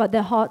lips, but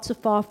their hearts are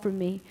far from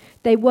me.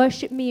 They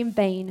worship me in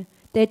vain.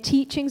 Their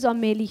teachings are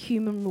merely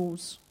human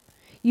rules.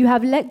 You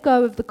have let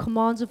go of the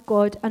commands of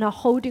God and are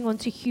holding on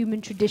to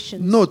human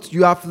traditions." Note,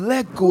 you have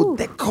let go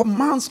the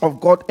commands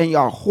of God and you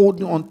are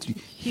holding on to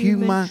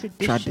human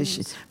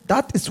traditions.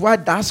 That is why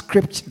that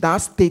scripture, that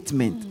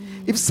statement,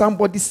 if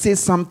somebody says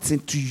something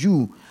to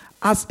you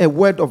as a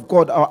word of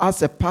God or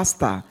as a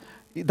pastor,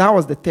 that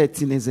was the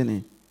 13, isn't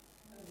it?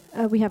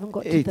 We haven't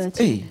got to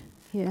 13.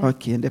 Yeah.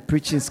 Okay, and the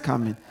preaching is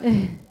coming.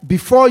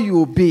 Before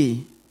you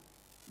obey,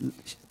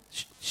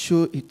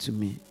 show it to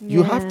me.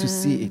 You have to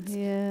see it.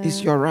 Yeah.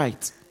 It's your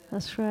right.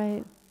 That's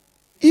right.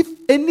 If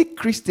any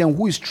Christian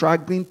who is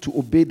struggling to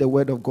obey the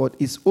word of God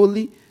is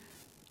only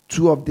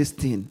two of these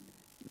things,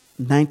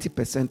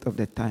 90% of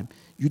the time,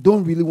 you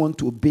don't really want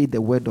to obey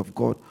the word of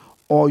God,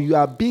 or you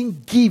are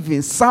being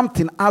given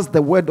something as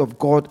the word of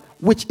God,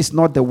 which is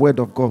not the word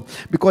of God.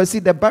 Because see,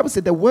 the Bible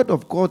says the word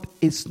of God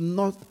is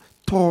not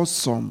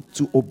toilsome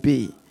to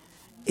obey.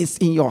 It's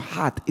in your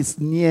heart. It's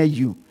near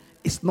you.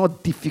 It's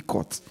not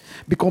difficult.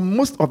 Because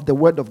most of the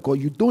word of God,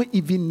 you don't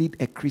even need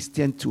a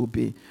Christian to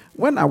obey.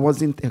 When I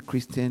wasn't a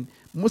Christian,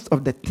 most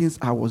of the things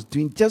I was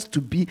doing just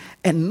to be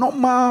a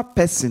normal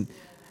person.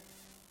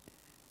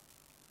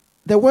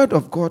 The word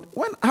of God,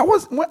 when I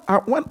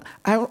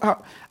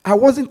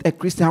wasn't a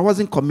Christian, I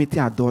wasn't committing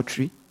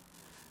adultery.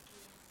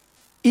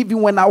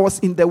 Even when I was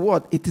in the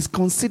world, it is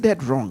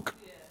considered wrong.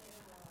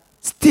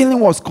 Stealing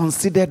was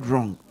considered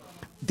wrong.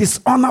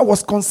 Dishonor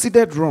was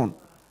considered wrong.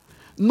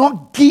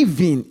 Not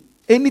giving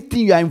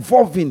anything you are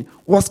involved in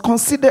was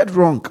considered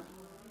wrong.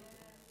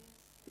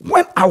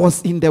 When I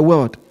was in the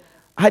world,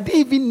 I didn't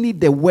even need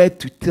the word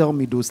to tell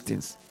me those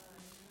things.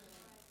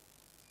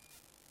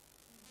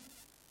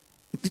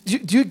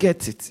 Do you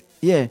get it?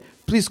 Yeah.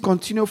 Please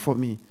continue for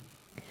me.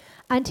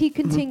 And he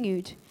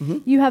continued,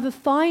 "You have a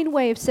fine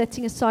way of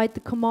setting aside the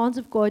commands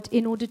of God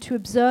in order to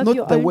observe Not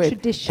your the own word.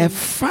 tradition." A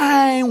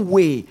fine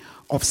way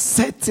of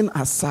setting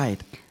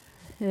aside.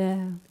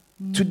 Yeah.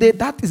 Today,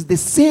 that is the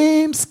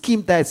same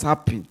scheme that is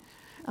happening.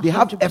 They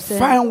have a 100%.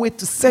 fine way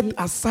to set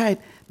aside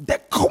the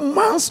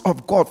commands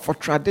of God for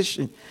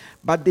tradition.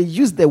 But they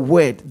use the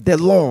word, the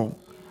law.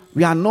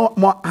 We are not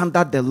more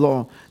under the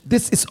law.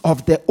 This is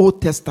of the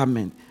Old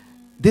Testament.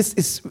 This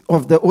is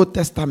of the Old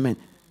Testament.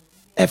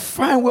 A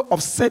fine way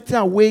of setting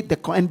away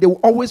and they will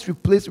always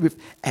replace with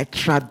a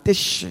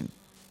tradition,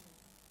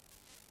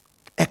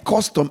 a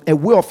custom, a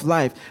way of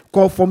life.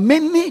 Because for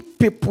many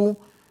people,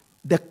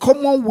 the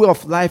common way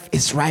of life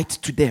is right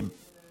to them.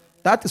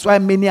 That is why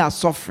many are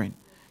suffering.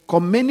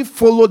 Because many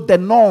follow the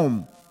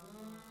norm,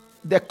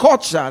 the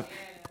culture.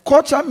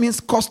 Culture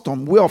means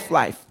custom, way of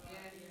life.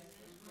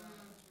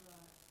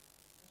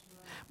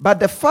 But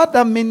the fact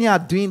that many are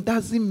doing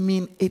doesn't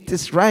mean it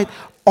is right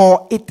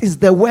or it is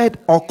the word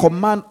or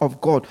command of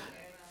God.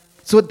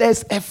 So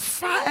there's a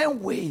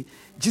fine way.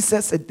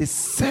 Jesus said they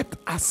set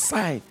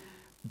aside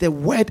the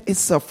word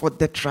itself for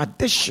the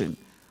tradition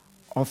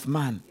of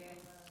man.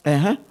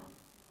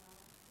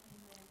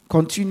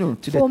 Continue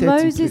to the For 13th.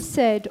 Moses please.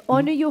 said,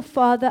 honor your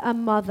father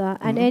and mother,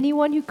 and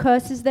anyone who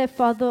curses their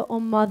father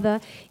or mother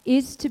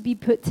is to be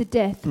put to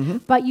death.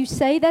 But you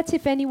say that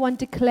if anyone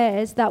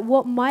declares that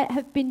what might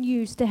have been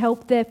used to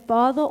help their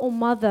father or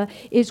mother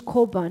is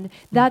korban,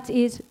 that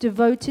is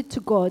devoted to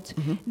God,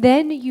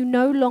 then you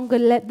no longer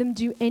let them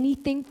do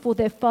anything for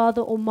their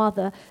father or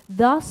mother.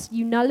 Thus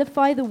you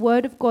nullify the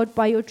word of God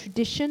by your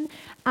tradition,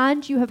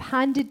 and you have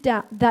handed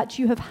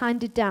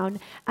down,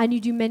 and you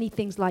do many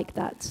things like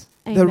that.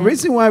 Amen. The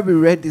reason why we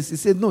read this,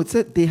 it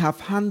said they have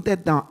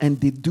handed down and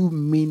they do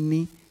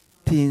many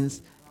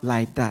things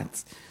like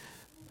that.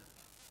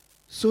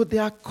 So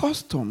there are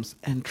customs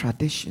and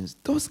traditions.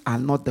 Those are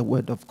not the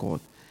word of God.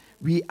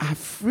 We are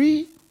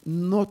free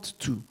not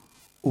to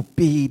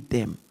obey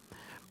them.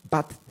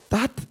 But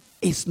that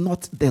is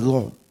not the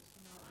law.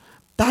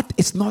 That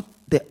is not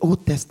the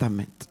Old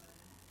Testament.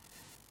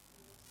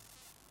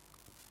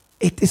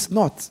 It is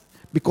not.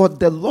 Because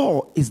the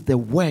law is the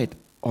word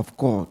of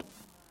God.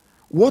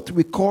 What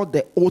we call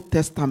the Old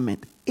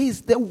Testament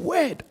is the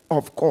word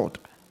of God.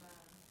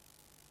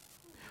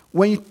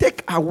 When you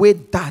take away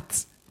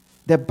that,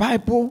 the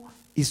Bible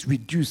is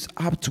reduced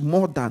up to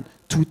more than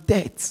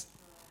 2/3.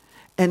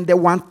 And the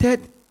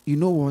 1/3, you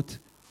know what,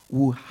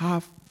 will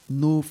have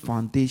no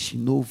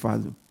foundation, no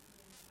value.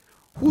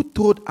 Who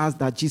told us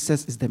that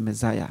Jesus is the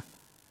Messiah?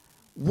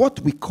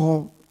 What we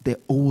call the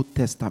Old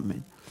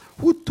Testament.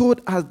 Who told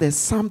us there's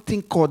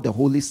something called the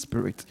Holy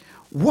Spirit?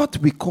 What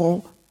we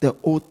call the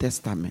Old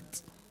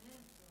Testament.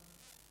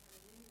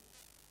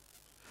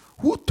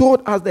 Who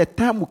told us the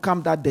time will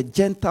come that the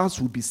Gentiles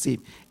will be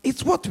saved?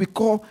 It's what we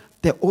call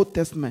the Old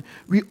Testament.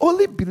 We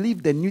only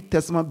believe the New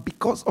Testament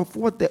because of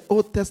what the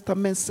Old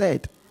Testament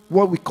said.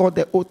 What we call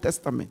the Old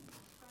Testament.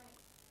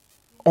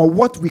 Or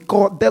what we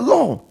call the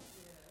law.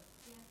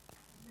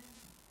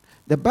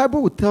 The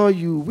Bible will tell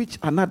you, which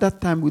another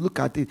time we look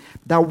at it,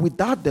 that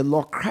without the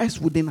law,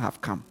 Christ wouldn't have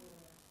come.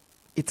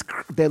 It's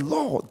the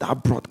law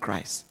that brought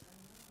Christ.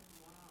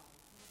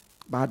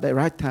 But at the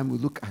right time, we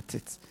look at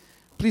it.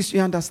 Please,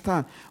 you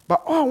understand.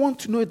 But all I want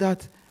to know is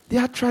that there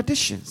are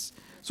traditions.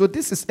 So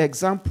this is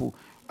example.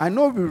 I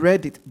know we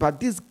read it, but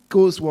this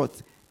goes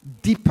what?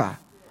 Deeper.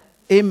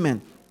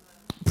 Amen.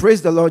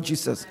 Praise the Lord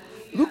Jesus.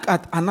 Look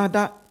at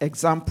another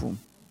example.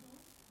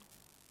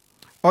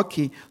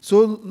 Okay,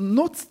 so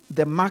note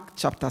the Mark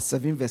chapter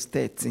 7 verse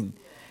 13.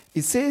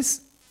 It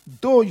says,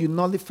 though you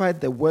nullify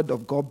the word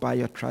of God by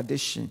your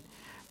tradition,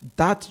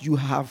 that you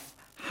have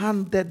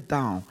handed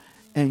down,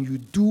 and you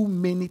do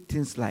many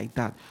things like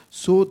that.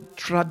 So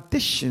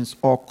traditions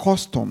or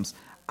customs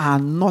are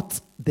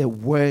not the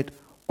word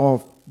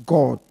of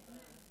God.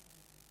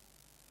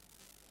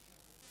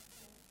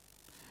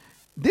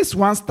 This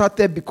one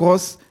started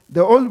because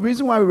the only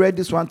reason why we read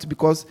this one is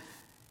because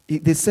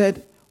they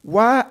said,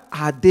 why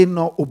are they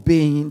not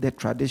obeying the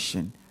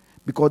tradition?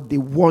 Because they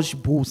wash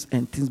bowls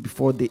and things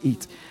before they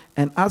eat.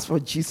 And as for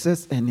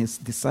Jesus and his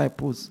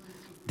disciples,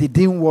 they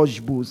didn't wash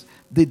bowls.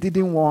 They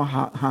didn't wash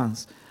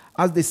hands.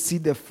 As they see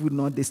the food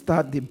now,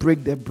 they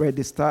break the bread,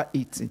 they start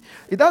eating.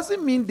 It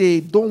doesn't mean they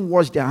don't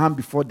wash their hand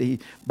before they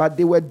eat, but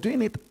they were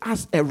doing it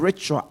as a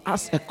ritual,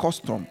 as a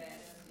custom.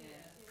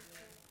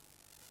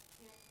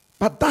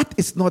 But that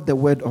is not the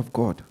word of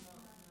God.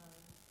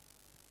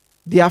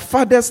 Their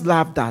fathers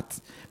loved that.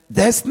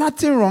 There's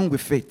nothing wrong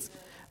with it,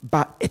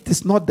 but it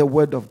is not the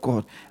word of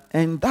God.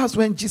 And that's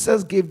when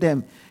Jesus gave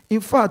them.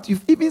 In fact,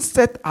 you've even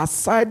set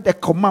aside the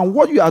command,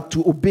 what you are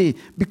to obey,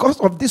 because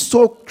of this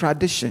sole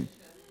tradition.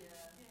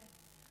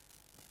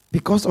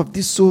 Because of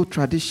this sole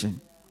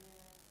tradition.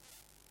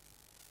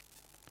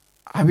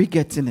 Are we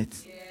getting it?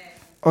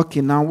 Okay,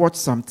 now watch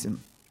something.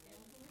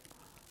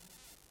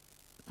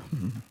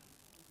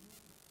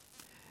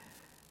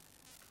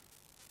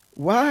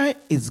 Why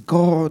is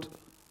God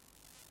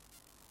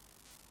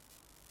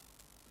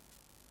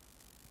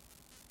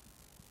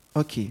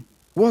okay?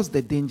 What's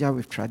the danger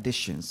with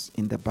traditions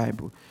in the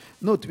Bible?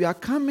 Note, we are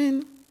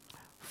coming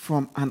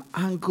from an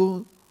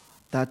angle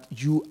that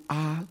you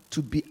are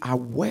to be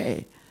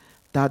aware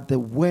that the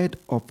word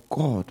of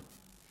God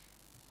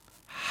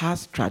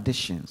has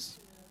traditions.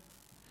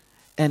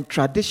 And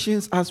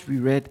traditions, as we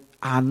read,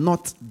 are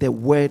not the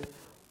word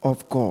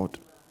of God.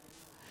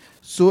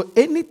 So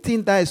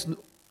anything that is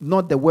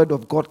not the word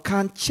of God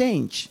can't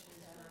change.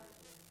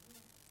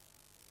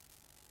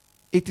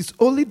 It is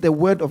only the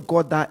word of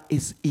God that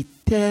is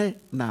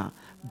eternal,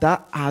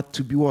 that are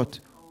to be what?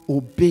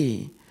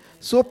 Obey.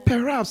 So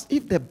perhaps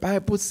if the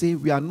Bible says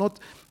we are not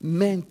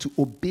meant to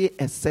obey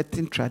a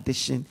certain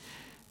tradition,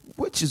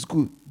 which is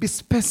good, be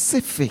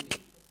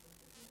specific.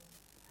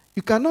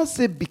 You cannot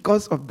say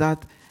because of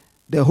that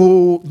the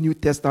whole New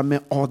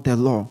Testament or the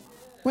law.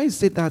 When you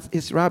say that,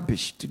 it's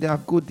rubbish. Today I'll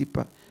go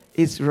deeper.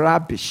 It's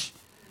rubbish.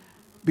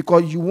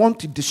 Because you want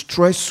to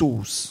destroy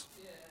souls.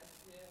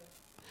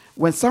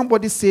 When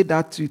somebody say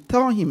that, you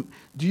tell him,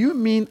 do you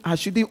mean I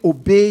shouldn't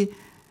obey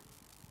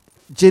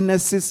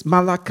Genesis,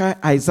 Malachi,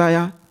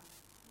 Isaiah?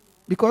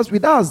 Because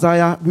without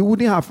Isaiah, we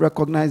wouldn't have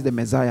recognized the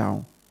Messiah.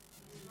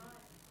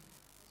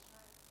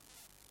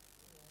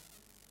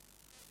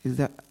 Is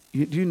that do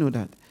you know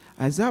that?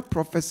 Isaiah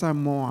prophesied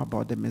more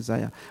about the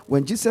Messiah.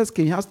 When Jesus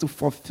came, he has to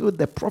fulfill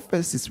the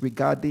prophecies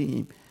regarding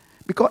him.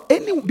 Because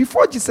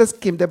before Jesus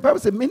came, the Bible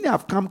said many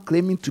have come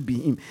claiming to be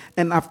him.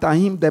 And after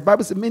him, the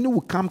Bible said many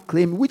will come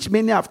claiming, which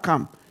many have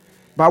come.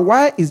 But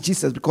why is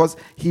Jesus? Because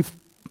he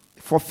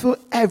fulfilled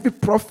every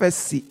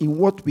prophecy in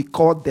what we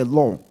call the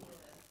law.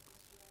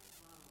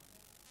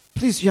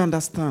 Please, you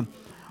understand?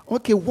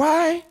 Okay,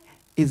 why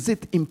is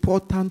it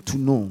important to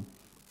know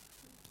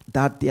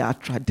that there are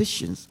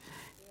traditions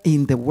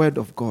in the Word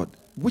of God,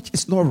 which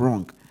is not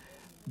wrong,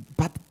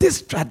 but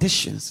these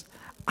traditions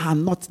are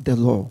not the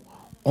law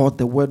or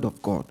the Word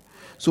of God?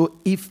 So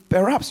if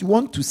perhaps you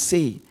want to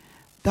say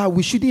that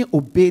we shouldn't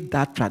obey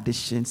that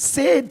tradition,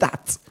 say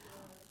that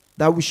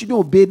we shouldn't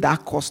obey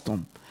that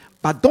custom,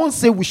 but don't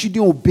say we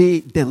shouldn't obey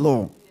the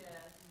law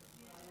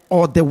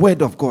or the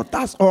Word of God.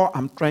 That's all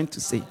I'm trying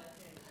to say.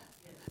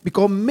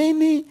 Because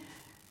many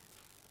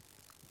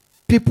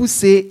people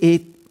say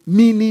it,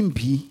 meaning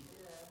B.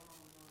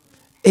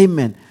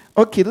 Amen.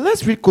 Okay,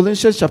 let's read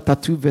Colossians chapter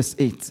 2, verse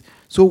 8.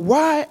 So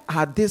why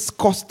are these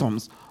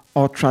customs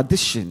or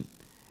tradition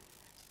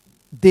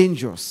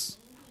dangerous?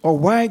 Or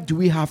why do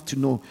we have to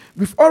know?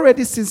 We've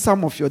already seen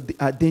some of your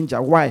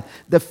danger. Why?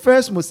 The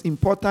first most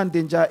important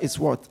danger is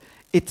what?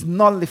 It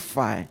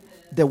nullifies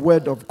the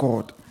word of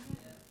God.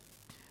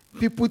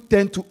 People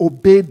tend to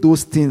obey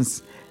those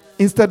things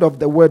instead of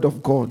the word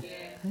of God.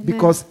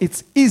 Because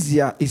it's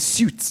easier, it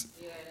suits.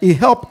 It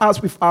helps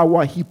us with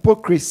our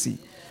hypocrisy.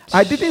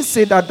 I didn't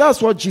say that.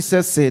 That's what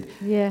Jesus said.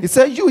 Yeah. He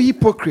said, you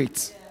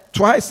hypocrite.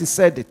 Twice he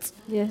said it.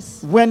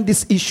 Yes. When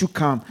this issue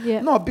comes.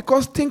 Yeah. No,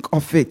 because think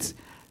of it.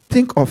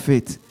 Think of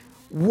it.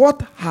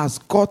 What has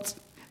God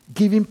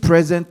given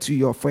present to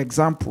your, for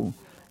example,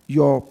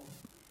 your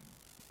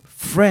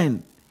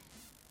friend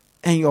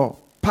and your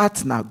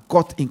partner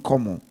got in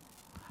common?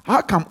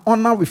 How come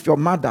honor with your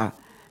mother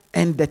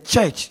and the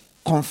church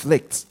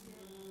conflict?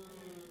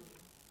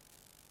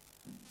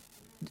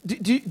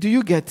 Do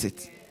you get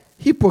it?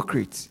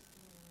 Hypocrite.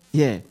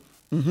 Yeah.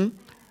 Mm-hmm.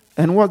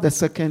 And what's the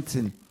second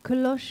thing?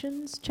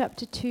 Colossians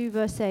chapter 2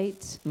 verse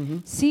 8.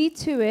 See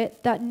to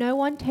it that no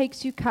one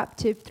takes you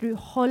captive through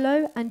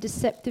hollow and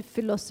deceptive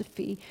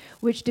philosophy,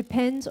 which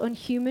depends on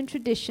human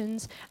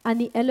traditions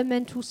and the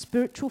elemental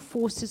spiritual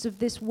forces of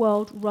this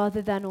world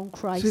rather than on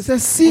Christ. So it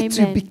says, see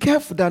to Amen. be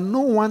careful that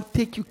no one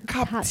take you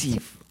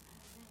captive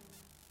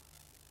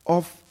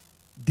of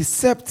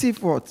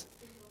deceptive what?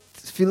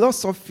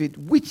 Philosophy,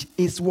 which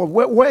is what?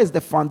 Where is the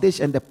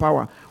foundation and the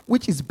power?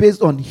 Which is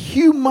based on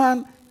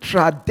human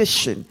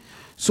tradition.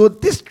 So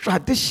this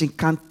tradition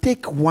can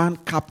take one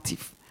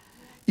captive.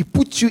 It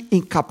puts you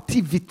in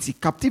captivity.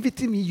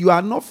 Captivity means you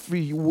are not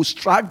free. You will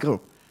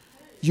struggle.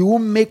 You will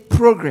make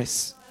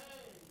progress.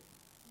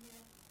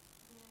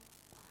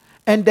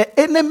 And the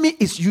enemy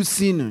is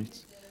using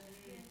it.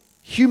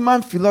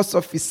 Human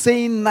philosophy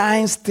saying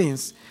nice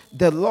things.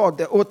 The law,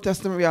 the Old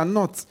Testament, we are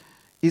not.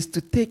 Is to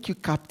take you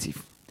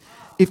captive.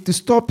 If to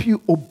stop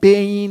you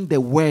obeying the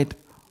word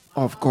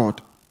of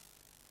God.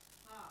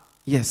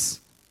 Yes.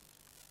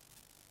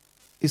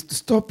 Is to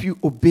stop you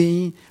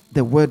obeying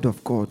the word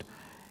of God.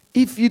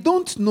 If you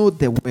don't know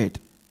the word,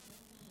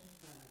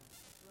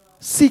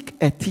 seek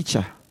a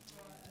teacher.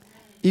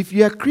 If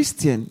you are a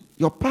Christian,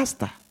 your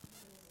pastor,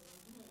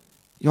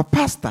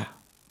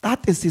 that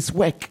is his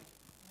work.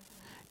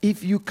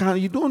 If you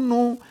don't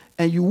know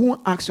and you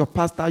won't ask your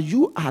pastor,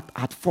 you are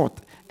at fault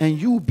and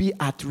you will be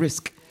at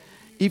risk.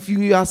 If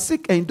you are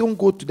sick and don't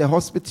go to the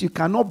hospital, you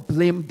cannot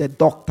blame the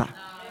doctor.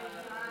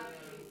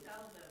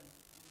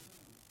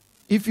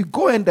 If you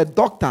go and the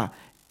doctor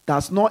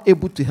that's not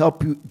able to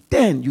help you,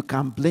 then you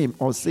can blame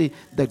or say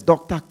the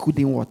doctor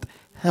couldn't what?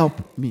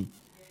 Help me.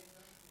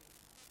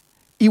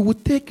 It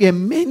would take,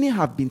 and many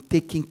have been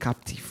taken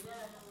captive.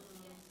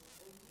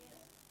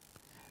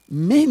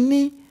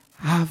 Many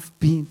have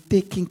been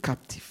taken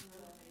captive.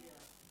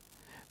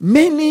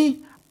 Many,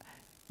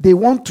 they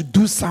want to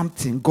do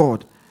something,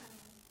 God.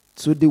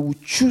 So they will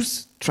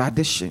choose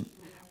tradition,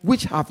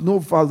 which have no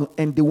value,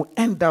 and they will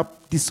end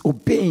up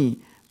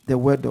disobeying the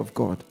word of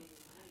God.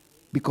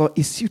 Because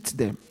it suits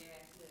them.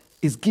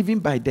 It's given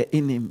by the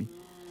enemy.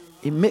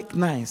 It makes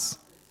nice.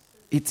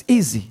 It's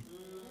easy.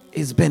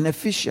 It's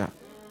beneficial.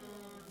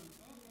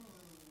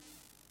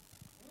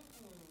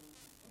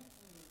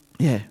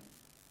 Yeah.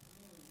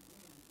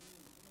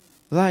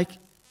 Like,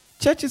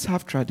 churches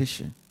have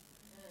tradition.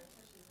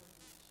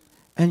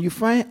 And you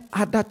find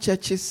other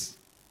churches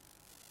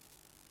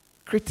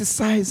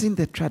criticizing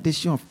the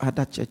tradition of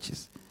other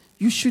churches.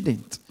 You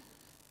shouldn't.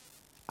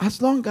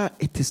 As long as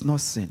it is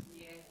not sin.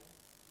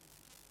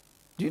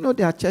 Do you know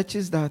there are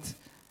churches that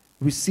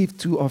receive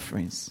 2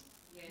 offerings?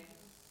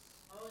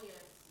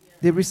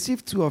 They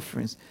receive 2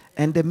 offerings.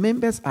 And the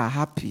members are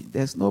happy.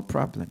 There's no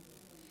problem.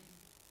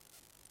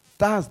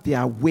 That's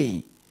their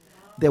way.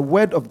 The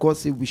word of God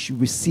says we should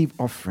receive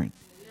offering.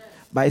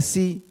 But I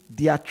see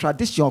their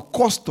tradition or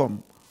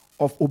custom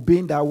of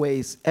obeying that way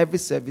is every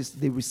service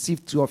they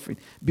receive 2 offerings.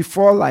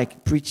 Before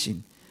like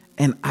preaching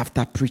and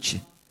after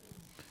preaching.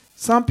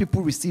 Some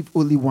people receive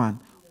only 1.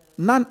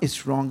 none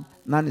is wrong,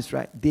 none is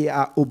right. They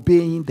are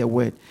obeying the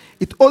word.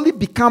 It only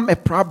become a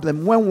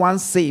problem when one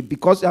say,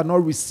 because you are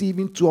not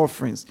receiving 2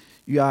 offerings,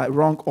 you are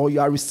wrong, or you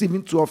are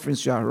receiving 2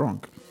 offerings, you are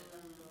wrong.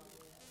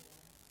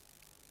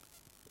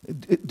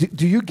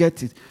 Do you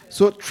get it?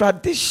 So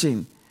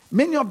tradition,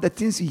 many of the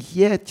things you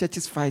hear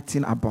churches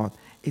fighting about,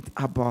 it's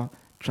about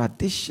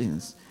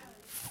traditions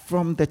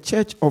from the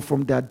church or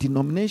from their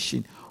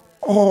denomination,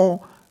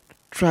 or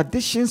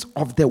traditions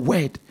of the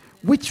word.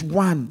 Which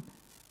one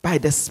by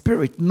the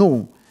Spirit?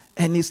 No.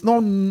 And it's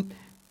not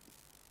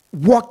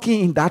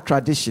walking in that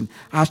tradition.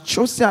 Has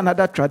chosen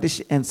another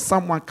tradition and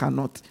someone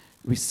cannot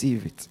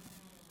receive it.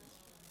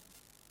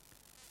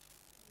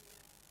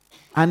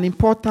 An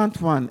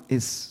important one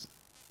is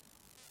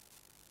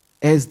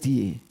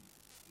SDA.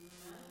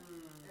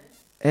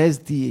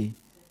 SDA.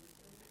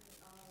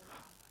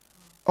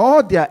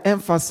 All their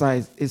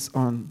emphasis is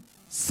on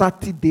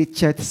Saturday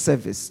church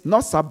service.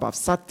 Not Sabbath,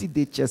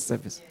 Saturday church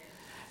service.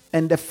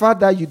 And the fact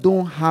that you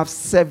don't have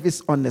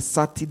service on a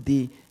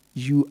Saturday,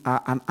 you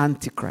are an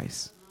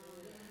antichrist.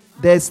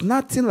 There's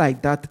nothing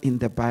like that in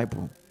the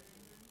Bible.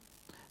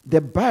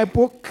 The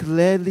Bible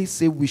clearly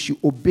says we should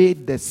obey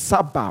the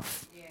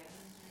Sabbath.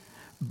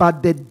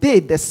 But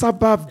the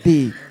Sabbath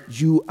day,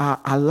 you are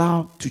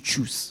allowed to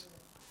choose.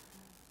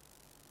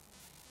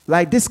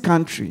 Like this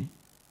country,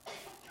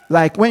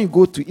 like when you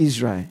go to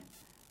Israel,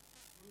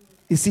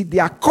 you see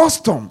their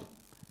custom,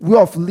 way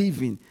of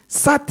living,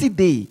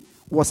 Saturday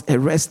was a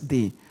rest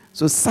day.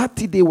 So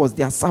Saturday was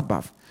their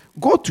Sabbath.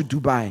 Go to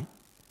Dubai.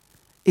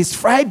 It's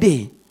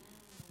Friday.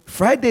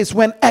 Friday is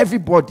when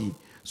everybody.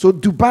 So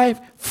Dubai,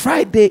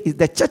 Friday is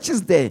the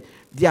churches there.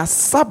 Their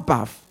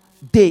Sabbath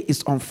day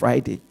is on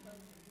Friday.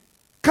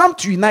 Come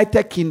to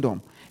United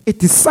Kingdom.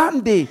 It is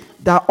Sunday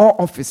that our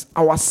office,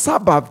 our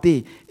Sabbath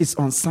day is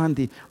on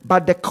Sunday.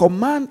 But the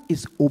command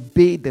is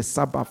obey the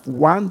Sabbath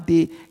 1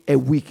 day a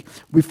week.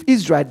 With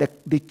Israel,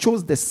 they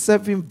chose the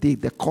 7th day,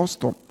 the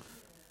custom.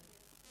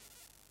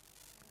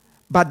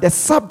 But the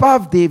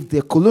Sabbath day,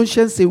 the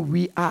Colossians say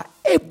we are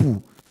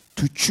able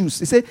to choose.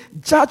 He said,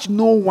 judge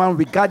no one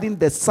regarding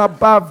the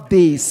Sabbath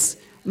days,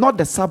 not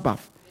the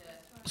Sabbath.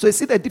 So you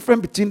see the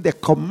difference between the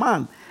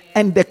command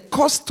and the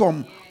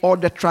custom or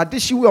the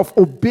tradition way of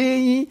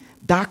obeying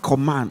that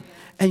command.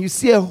 And you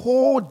see a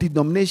whole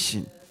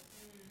denomination.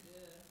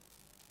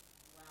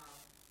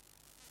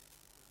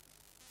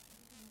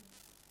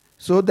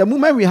 So the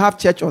moment we have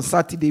church on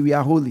Saturday, we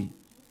are holy.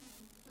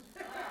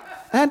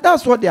 And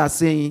that's what they are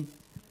saying.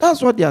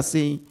 That's what they are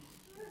saying.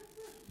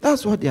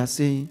 That's what they are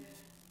saying.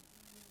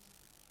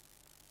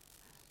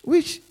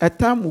 Which a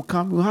time will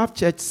come, we'll have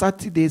church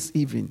Saturdays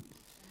evening.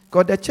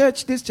 Because the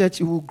church, this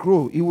church, it will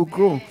grow. It will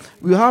grow.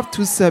 We'll have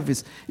 2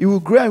 services. It will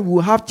grow and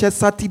we'll have church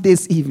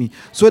Saturdays evening.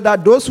 So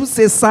that those who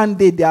say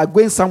Sunday, they are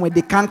going somewhere,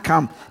 they can't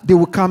come. They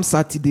will come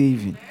Saturday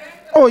evening.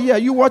 Oh yeah,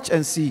 you watch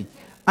and see.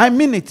 I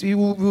mean it. We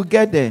will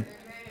get there.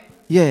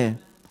 Yeah.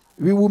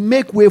 We will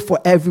make way for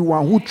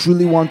everyone who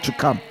truly want to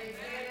come.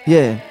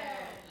 Yeah.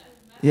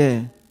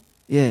 Yeah.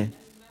 Yeah.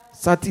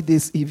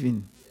 Saturdays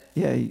evening.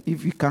 Yeah.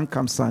 If you can't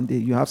come Sunday,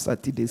 you have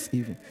Saturdays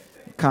evening.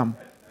 Come.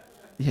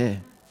 Yeah.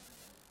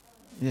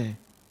 Yeah.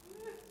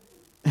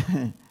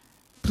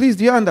 Please,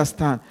 do you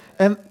understand?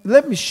 And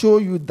let me show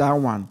you that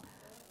one.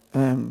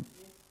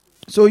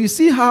 So you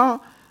see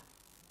how,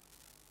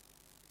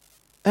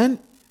 and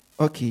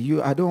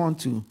okay, I don't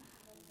want to,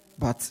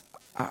 but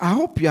I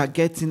hope you are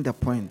getting the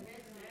point.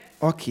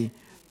 Okay.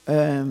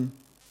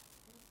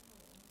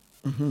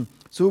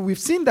 So we've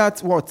seen that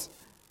what?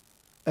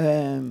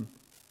 We've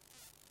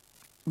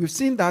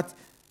seen that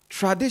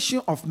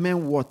tradition of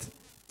men what?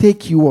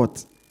 Take you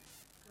what?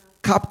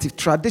 Captive.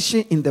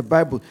 Tradition in the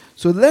Bible.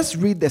 So let's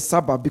read the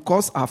Sabbath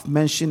because I've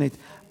mentioned it.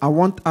 I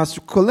want us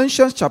to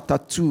Colossians chapter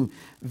 2,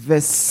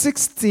 verse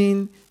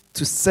 16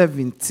 to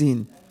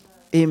 17.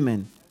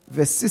 Amen.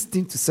 Verse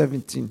 16 to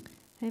 17.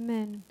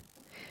 Amen.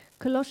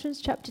 Colossians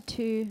chapter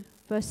 2,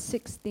 verse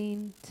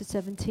 16 to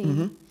 17.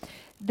 Mm-hmm.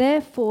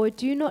 Therefore,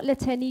 do not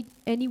let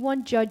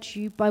anyone judge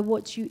you by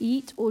what you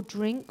eat or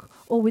drink,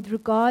 or with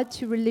regard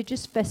to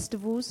religious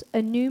festivals,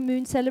 a new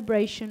moon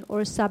celebration,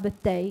 or a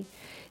Sabbath day.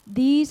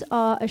 These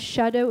are a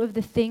shadow of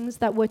the things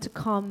that were to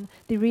come.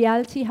 The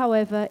reality,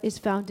 however, is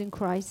found in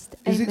Christ.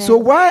 Amen. So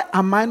why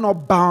am I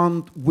not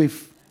bound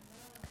with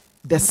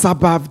the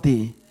Sabbath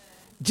day?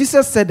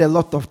 Jesus said a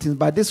lot of things,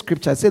 but this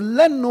scripture said,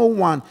 let no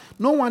one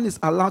is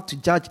allowed to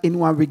judge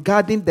anyone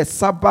regarding the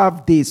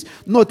Sabbath days.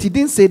 No, he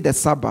didn't say the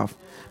Sabbath,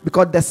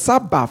 because the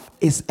Sabbath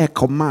is a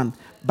command,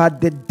 but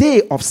the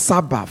day of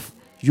Sabbath,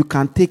 you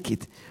can take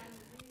it.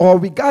 Or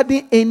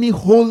regarding any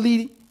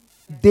holy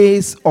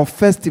days of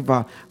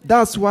festival.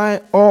 That's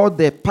why all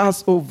the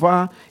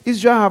Passover,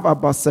 Israel have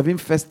about 7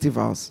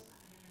 festivals.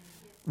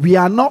 We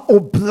are not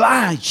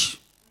obliged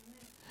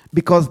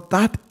because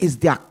that is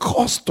their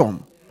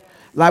custom.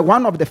 Like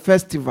one of the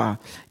festival,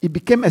 it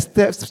became a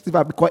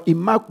festival because it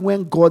marked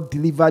when God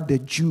delivered the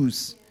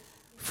Jews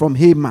from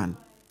Haman.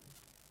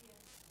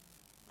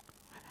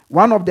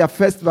 One of their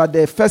festival,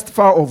 the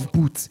festival of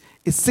booths,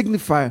 it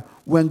signified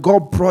when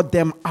God brought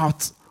them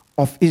out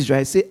of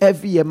Israel. Say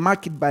every year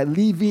mark it by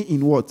living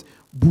in what?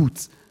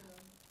 Booths.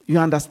 You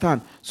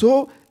understand?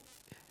 So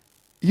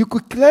you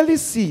could clearly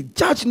see,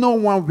 judge no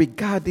one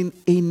regarding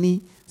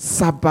any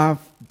Sabbath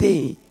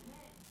day.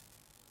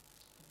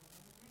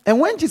 And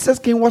when Jesus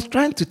came, he was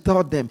trying to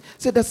tell them,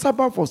 say the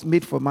Sabbath was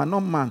made for man, not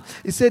man.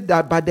 He said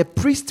that by the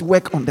priest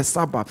work on the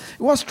Sabbath.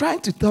 He was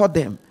trying to tell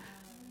them.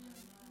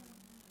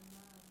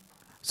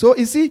 So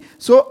you see,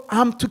 so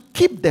I'm to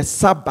keep the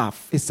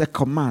Sabbath is a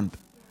command.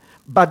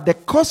 But the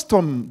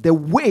custom, the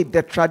way,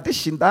 the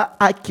tradition that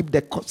I keep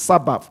the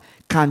Sabbath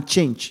can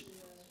change.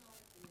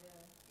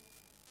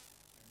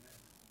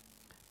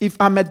 If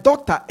I'm a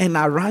doctor and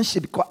I run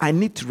shift because I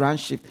need to run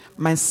shift,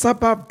 my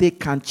Sabbath day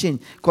can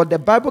change. Because the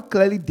Bible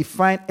clearly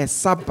defines a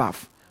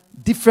Sabbath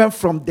different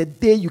from the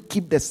day you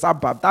keep the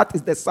Sabbath. That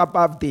is the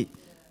Sabbath day.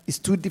 It's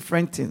two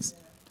different things.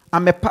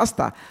 I'm a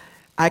pastor.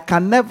 I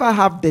can never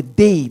have the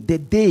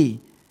day,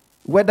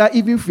 whether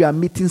even if we are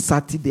meeting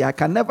Saturday, I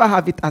can never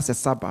have it as a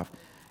Sabbath.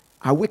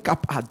 I wake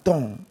up at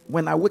dawn.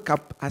 When I wake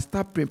up, I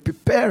start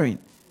preparing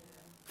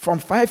from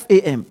 5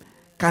 a.m.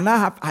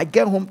 I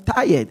get home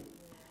tired.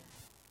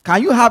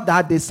 Can you have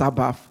that day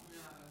Sabbath?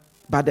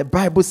 But the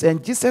Bible says,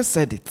 and Jesus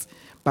said it,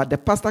 but the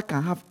pastor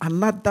can have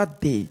another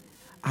day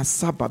as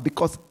Sabbath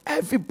because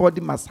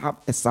everybody must have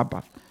a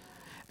Sabbath.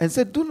 And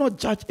said, do not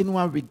judge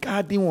anyone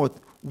regarding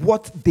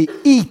what they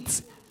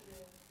eat.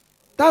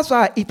 That's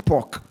why I eat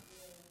pork.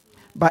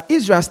 But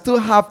Israel still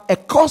have a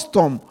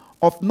custom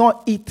of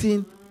not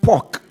eating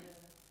pork.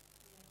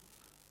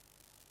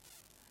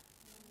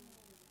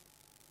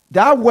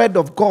 That word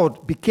of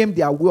God became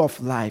their way of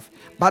life.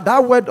 But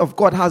that word of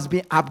God has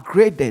been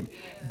upgraded.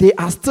 They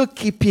are still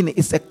keeping it.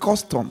 It's a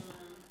custom.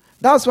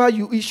 That's why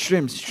you eat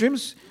shrimps.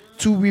 Shrimps,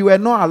 too, we were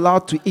not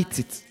allowed to eat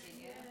it.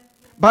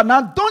 But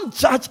now don't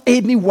judge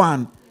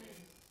anyone.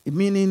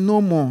 Meaning no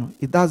more.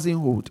 It doesn't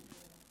hold.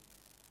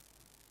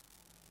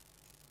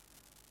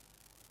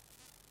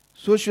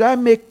 So should I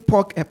make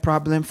pork a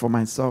problem for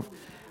myself?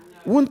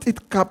 Won't it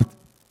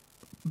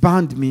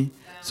bound me?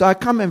 So I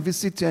come and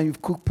visit you and you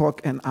cook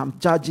pork and I'm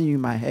judging you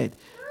in my head.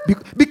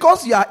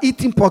 Because you are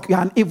eating pork, you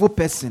are an evil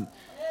person.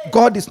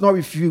 God is not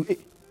with you.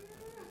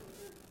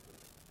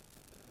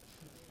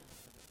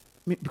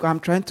 Because I'm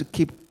trying to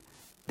keep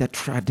the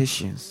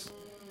traditions.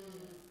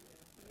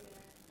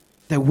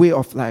 The way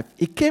of life.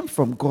 It came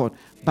from God,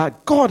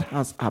 but God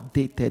has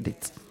updated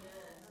it.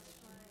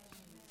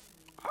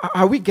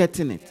 Are we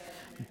getting it?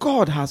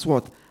 God has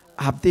what?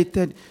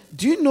 Updated.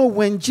 Do you know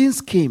when jeans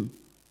came?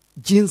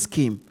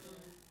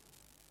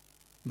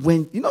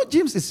 When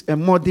jeans is a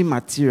modern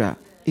material.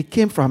 It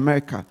came from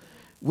America.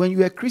 When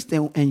you're a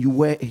Christian and you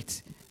wear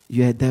it,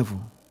 you're a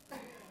devil.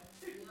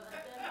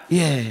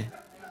 Yeah.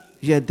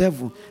 You're a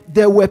devil.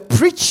 They were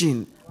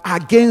preaching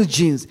against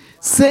jeans,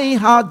 saying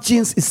how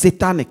jeans is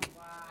satanic.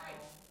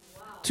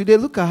 Today,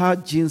 look at how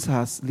jeans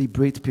has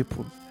liberated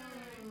people.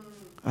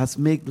 Has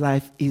made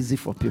life easy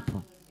for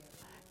people.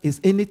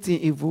 Is anything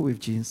evil with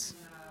jeans?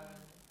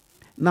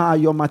 Now,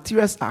 your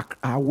materials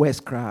are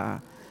worse.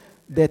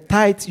 The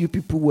tights you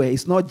people wear,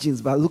 it's not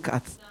jeans, but look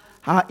at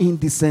how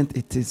indecent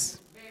it is.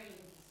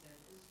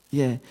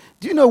 Yeah.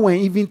 Do you know when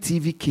even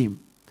TV came,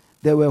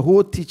 there were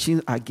whole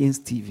teachings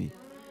against TV?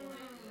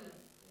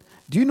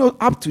 Do you know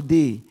up to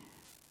today,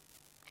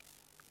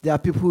 there are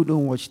people who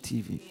don't watch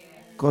TV?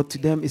 Because to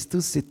them, it's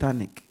still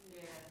satanic.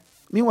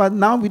 Meanwhile,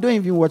 now we don't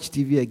even watch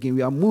TV again.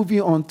 We are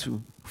moving on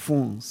to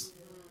phones.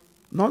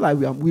 Not like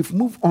we've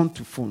moved on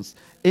to phones.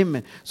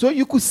 Amen. So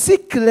you could see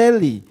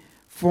clearly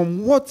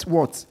from what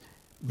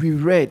we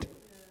read.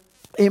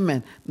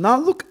 Amen. Now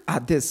look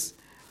at this.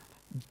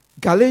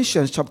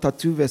 Galatians chapter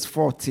 2 verse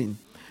 14.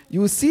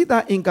 You will see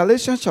that in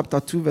Galatians chapter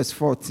 2 verse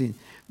 14,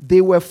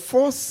 they were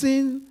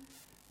forcing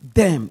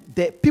them,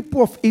 the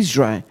people of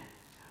Israel,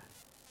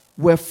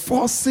 were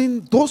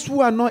forcing those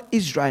who are not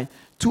Israel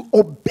to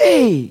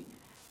obey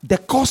the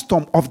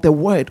custom of the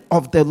word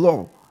of the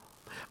law.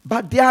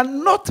 But they are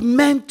not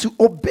meant to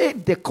obey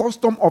the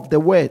custom of the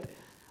word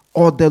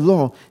or the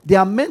law. They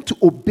are meant to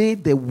obey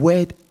the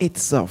word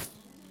itself.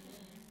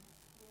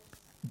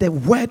 The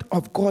word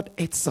of God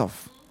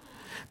itself.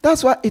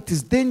 That's why it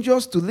is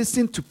dangerous to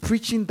listen to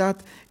preaching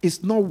that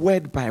is not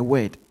word by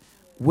word.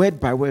 Word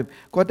by word.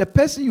 Because the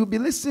person you'll be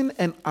listening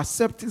and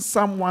accepting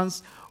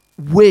someone's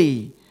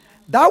way.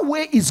 That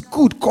way is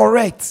good,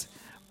 correct.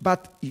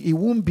 But it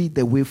won't be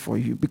the way for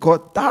you.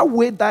 Because that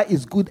way that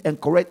is good and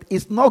correct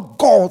is not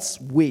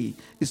God's way.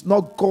 It's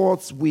not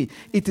God's way.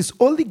 It is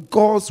only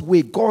God's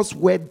way, God's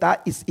word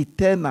that is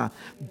eternal.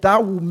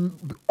 That will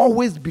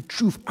always be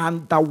truth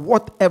under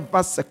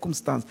whatever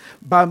circumstance.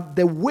 But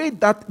the way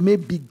that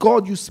maybe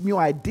God used me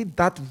or I did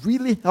that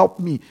really helped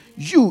me.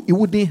 It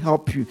wouldn't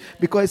help you.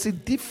 Because it's a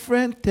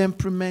different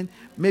temperament,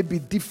 maybe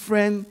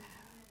different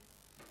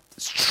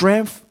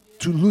strength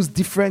to lose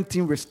different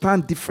things,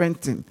 withstand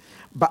different things.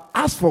 But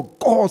as for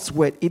God's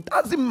word, it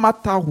doesn't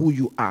matter who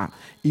you are.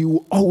 It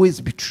will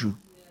always be true.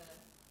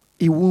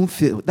 It won't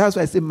fail. That's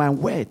why I say my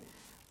word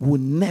will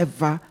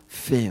never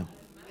fail.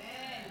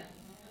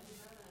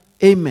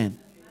 Amen.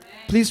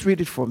 Please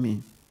read it for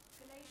me.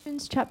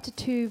 Colossians chapter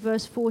 2,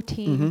 verse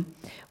 14.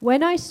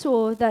 When I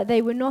saw that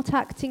they were not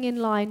acting in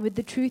line with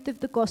the truth of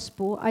the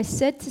gospel, I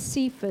said to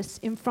Cephas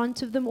in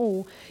front of them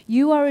all,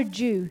 "You are a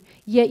Jew,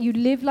 yet you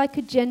live like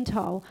a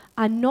Gentile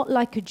and not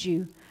like a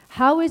Jew.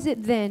 How is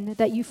it then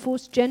that you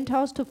force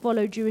Gentiles to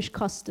follow Jewish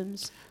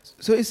customs?"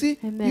 So you see,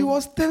 Amen. he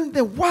was telling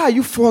them, why are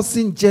you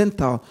forcing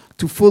Gentile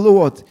to follow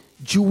what?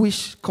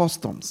 Jewish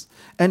customs.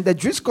 And the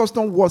Jewish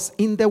custom was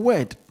in the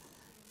word.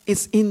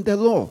 It's in the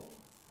law.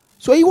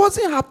 So he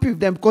wasn't happy with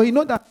them because he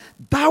knows that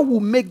that will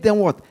make them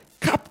what?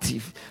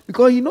 Captive.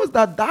 Because he knows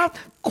that that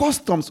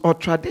customs or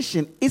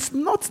tradition is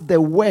not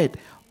the word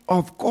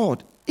of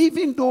God.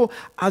 Even though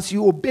as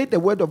you obey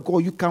the word of God,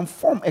 you can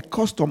form a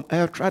custom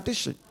or a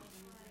tradition.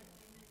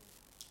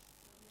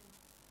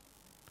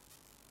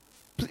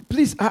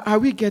 Please, are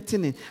we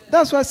getting it?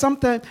 That's why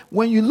sometimes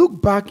when you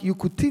look back, you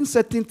could think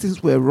certain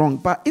things were wrong,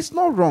 but it's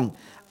not wrong.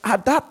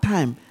 At that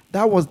time,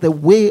 that was the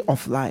way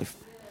of life.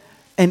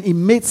 And it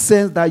made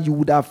sense that you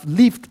would have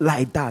lived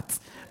like that.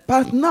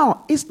 But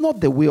now, it's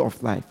not the way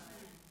of life.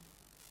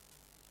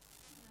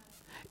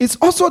 It's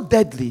also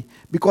deadly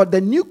because the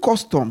new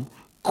custom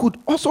could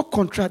also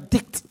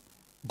contradict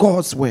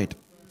God's word.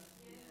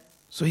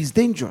 So it's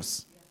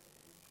dangerous.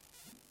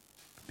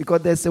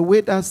 Because there's a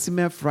way that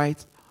seemeth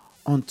right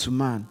unto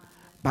man,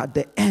 but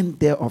the end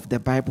thereof, the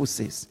Bible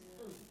says.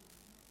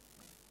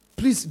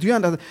 Please, do you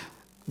understand?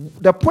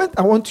 The point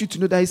I want you to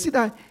know that you see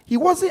that he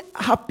wasn't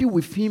happy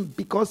with him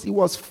because he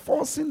was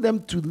forcing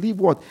them to live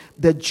what?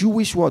 The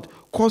Jewish what?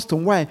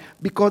 Custom. Why?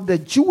 Because the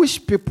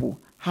Jewish people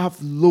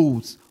have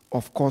loads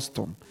of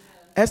custom.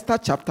 Esther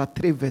chapter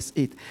 3 verse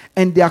 8.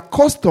 And their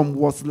custom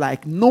was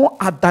like no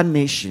other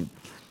nation.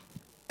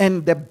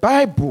 And the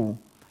Bible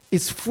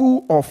is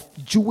full of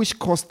Jewish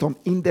custom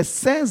in the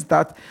sense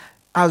that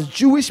as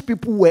Jewish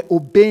people were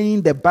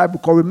obeying the Bible,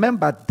 because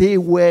remember, they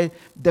were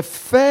the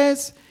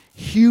first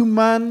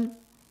human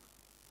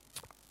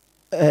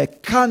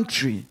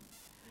country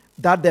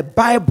that the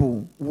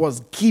Bible was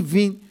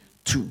given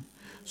to.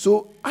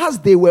 So as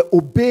they were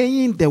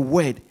obeying the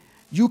word,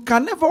 you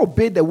can never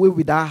obey the word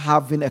without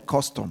having a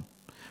custom.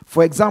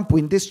 For example,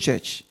 in this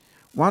church,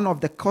 one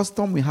of the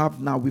customs we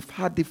have now, we've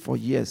had it for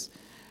years,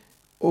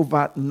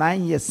 over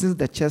 9 years since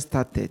the church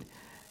started,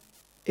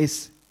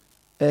 is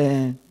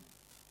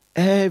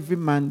every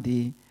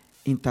Monday,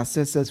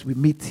 intercessors, we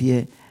meet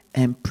here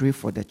and pray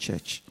for the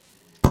church.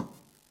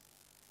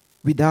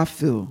 Without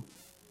fail,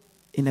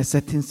 in a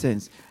certain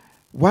sense.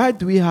 Why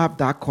do we have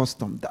that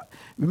custom?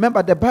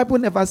 Remember, the Bible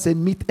never said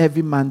meet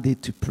every Monday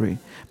to pray.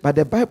 But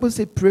the Bible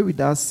said pray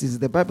without ceasing.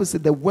 The Bible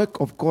said the work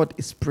of God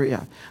is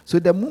prayer. So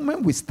the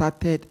moment we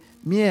started,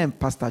 me and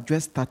Pastor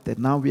Adjei started,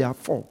 now we are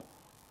 4.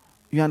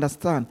 You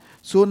understand?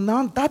 So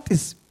now that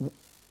is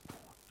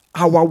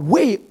our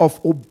way of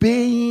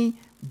obeying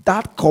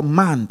that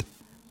command.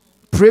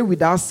 Pray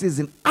without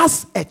ceasing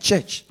as a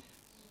church.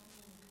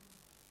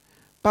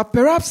 But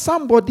perhaps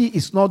somebody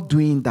is not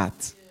doing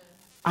that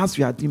as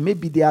we are doing.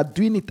 Maybe they are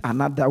doing it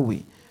another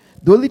way.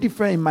 The only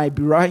difference might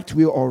be right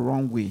way or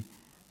wrong way.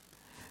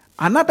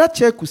 Another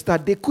church could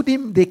start. They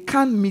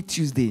can't meet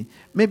Tuesday.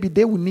 Maybe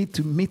they will need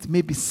to meet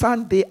maybe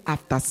Sunday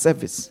after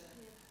service.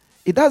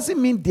 It doesn't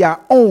mean their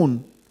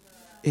own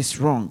is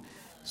wrong.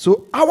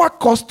 So our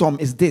custom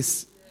is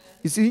this.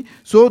 You see?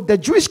 So the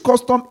Jewish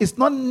custom is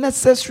not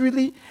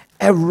necessarily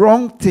a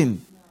wrong thing.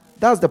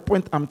 That's the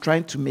point I'm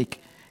trying to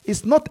make.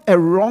 It's not a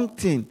wrong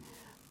thing.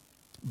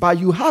 But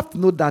you have to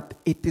know that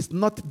it is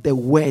not the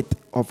word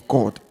of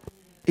God.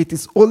 It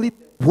is only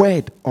the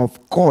word of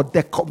God,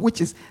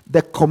 which is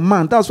the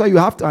command. That's why you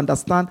have to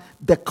understand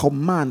the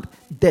command,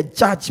 the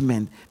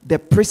judgment, the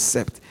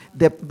precept,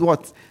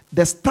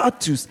 the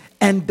statutes,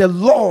 and the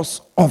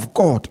laws of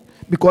God.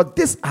 Because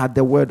these are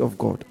the word of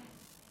God.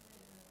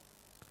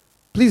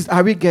 Please,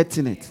 are we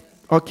getting it?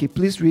 Okay,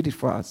 please read it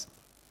for us.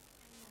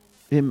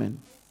 Amen.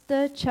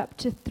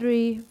 Chapter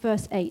 3,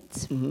 verse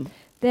 8.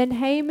 Then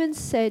Haman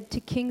said to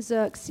King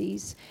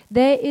Xerxes,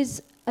 "There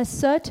is a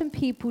certain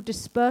people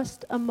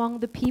dispersed among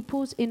the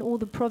peoples in all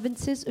the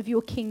provinces of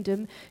your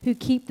kingdom who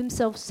keep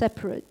themselves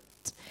separate.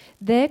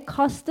 Their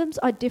customs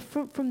are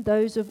different from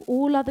those of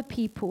all other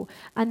people,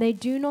 and they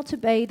do not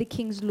obey the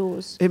king's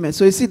laws." Amen.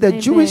 So you see, the Amen.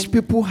 Jewish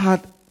people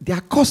had,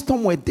 their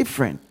custom were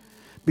different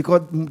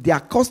because their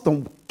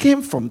custom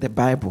came from the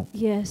Bible.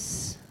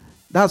 Yes.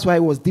 That's why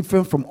it was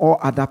different from all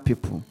other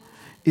people.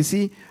 You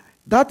see,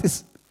 that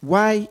is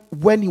why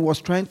when he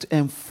was trying to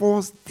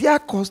enforce their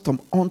custom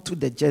onto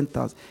the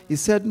Gentiles, he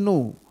said,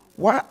 no,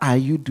 why are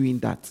you doing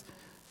that?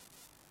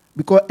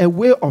 Because a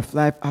way of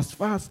life, as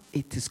far as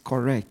it is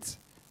correct,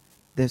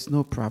 there's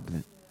no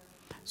problem.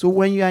 So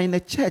when you are in a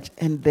church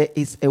and there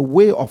is a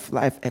way of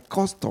life, a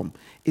custom,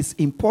 it's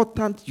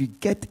important you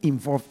get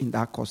involved in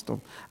that custom.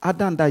 Other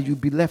than that, you'll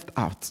be left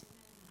out.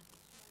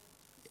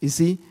 You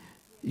see,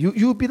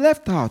 you'll be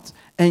left out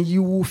and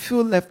you will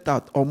feel left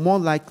out, or more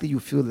likely you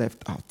feel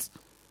left out.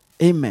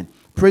 Amen.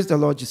 Praise the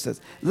Lord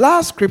Jesus.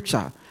 Last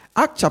scripture,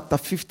 Acts chapter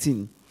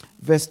 15,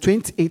 verse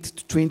 28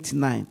 to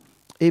 29.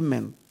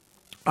 Amen.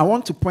 I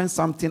want to point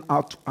something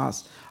out to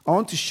us. I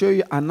want to show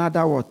you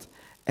another what?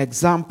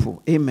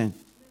 example. Amen.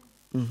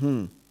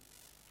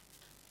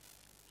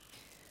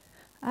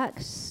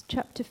 Acts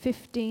chapter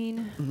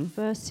 15,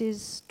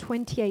 verses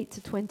 28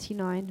 to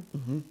 29.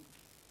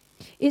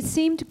 It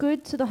seemed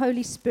good to the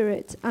Holy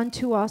Spirit and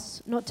to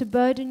us not to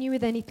burden you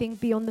with anything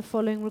beyond the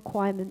following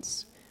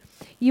requirements.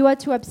 You are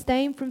to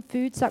abstain from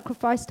food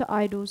sacrificed to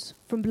idols,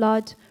 from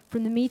blood,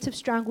 from the meat of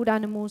strangled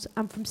animals,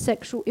 and from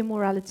sexual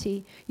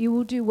immorality. You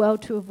will do well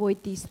to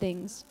avoid these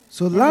things.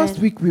 So last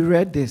week we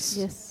read this.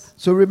 Yes.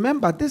 So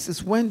remember, this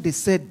is when they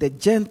said the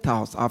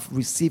Gentiles have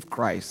received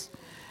Christ.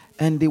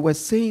 And they were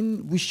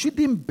saying we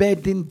shouldn't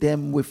burden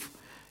them with...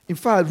 In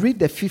fact, read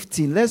the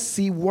 15. Let's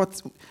see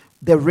what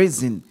the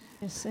reason.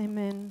 Yes,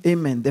 amen.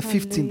 Amen. The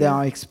 15 that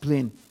I'll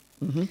explain.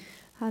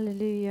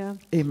 Hallelujah.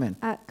 Amen.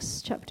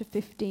 Acts chapter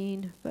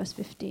 15, verse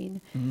 15.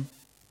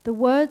 The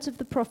words of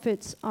the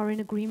prophets are in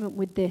agreement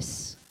with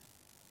this,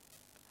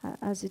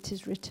 as it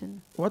is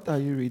written. What are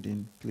you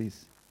reading,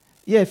 please?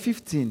 Yeah,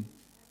 15.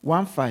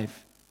 1-5.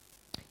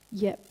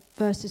 Yep,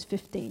 verses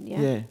 15, yeah?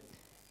 Yeah.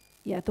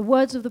 Yeah, the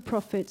words of the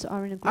prophets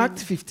are in agreement. Act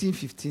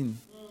 15:15.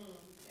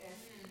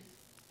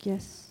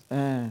 Yes.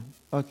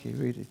 Okay,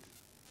 read it.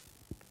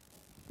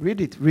 Read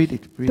it.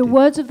 The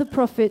words of the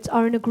prophets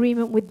are in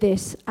agreement with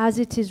this, as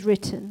it is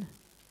written.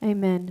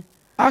 Amen.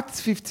 Acts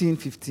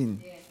 15:15.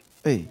 Yeah.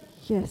 Hey.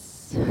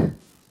 Yes.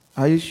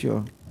 Are you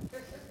sure?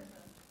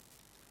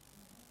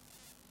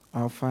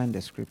 I'll find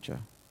the scripture.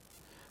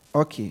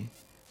 Okay.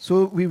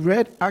 So we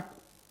read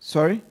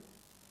Sorry?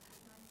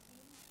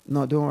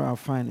 No, don't worry, I'll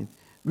find it.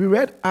 We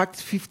read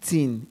Acts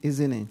 15,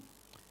 isn't it?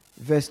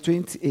 Verse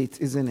 28,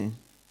 isn't it?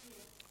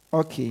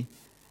 Okay.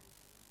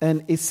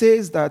 And it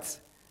says that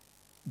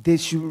they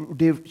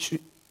should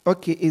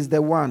okay, is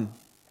the one.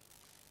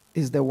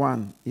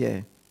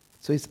 Yeah.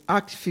 So it's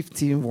Acts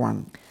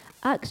 15:1.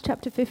 Acts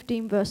chapter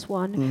 15, verse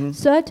 1.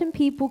 Certain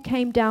people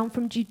came down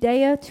from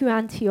Judea to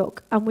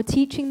Antioch and were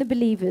teaching the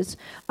believers,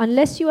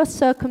 unless you are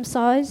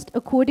circumcised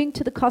according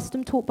to the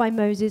custom taught by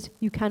Moses,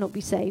 you cannot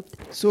be saved.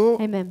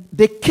 So Amen.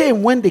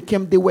 when they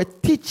came, they were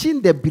teaching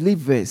the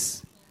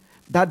believers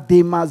that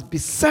they must be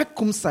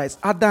circumcised,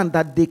 other than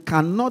that they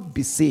cannot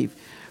be saved.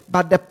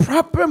 But the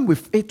problem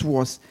with it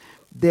was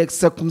the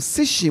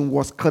circumcision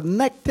was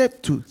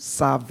connected to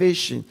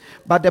salvation.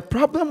 But the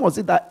problem was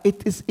that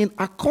it is in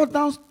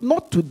accordance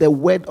not to the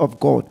word of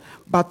God,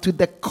 but to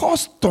the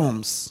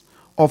customs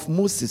of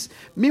Moses.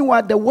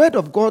 Meanwhile, the word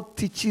of God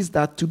teaches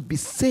that to be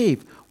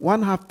saved,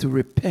 one have to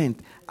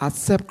repent,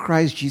 accept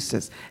Christ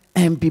Jesus,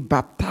 and be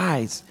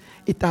baptized.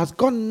 It has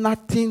got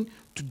nothing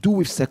to do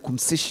with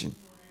circumcision.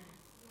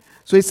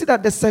 So you see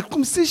that the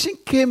circumcision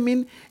came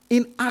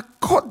in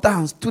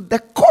accordance to the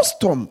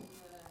custom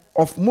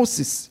of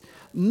Moses,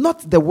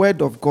 not the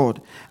word of God.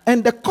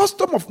 And the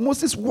custom of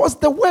Moses was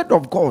the word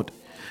of God.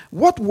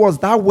 What was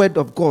that word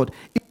of God?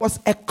 It was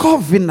a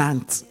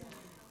covenant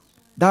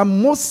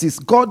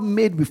that God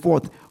made with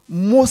what?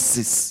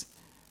 Moses.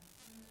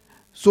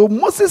 So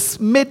Moses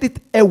made it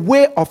a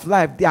way of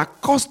life, their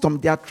custom,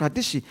 their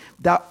tradition,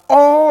 that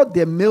all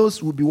the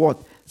males will be what?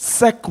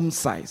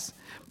 Circumcised.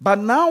 But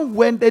now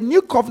when the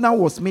new covenant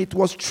was made, it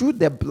was through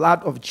the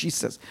blood of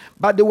Jesus.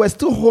 But they were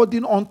still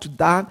holding on to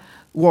that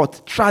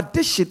what?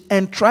 Tradition,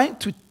 and trying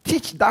to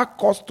teach that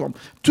custom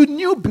to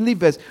new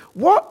believers.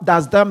 What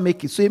does that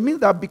make it? So it means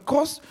that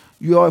because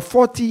you are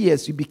 40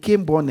 years, you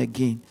became born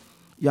again,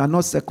 you are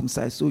not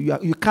circumcised, so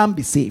you can't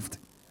be saved.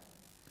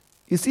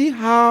 You see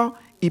how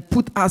it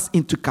put us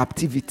into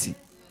captivity.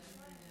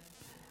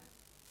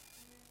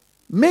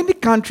 Many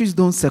countries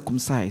don't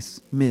circumcise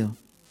male.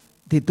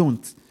 They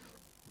don't.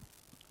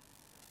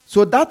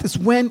 So that is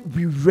when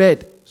we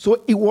read.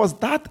 So it was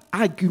that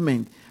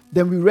argument.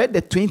 Then we read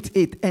the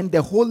 28th, and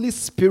the Holy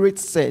Spirit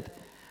said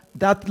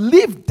that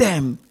leave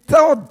them,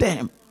 tell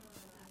them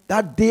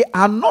that they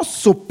are not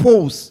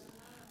supposed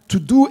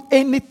to do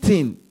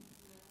anything.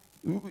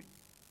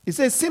 It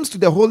says, seems to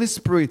the Holy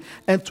Spirit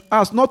and to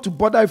us not to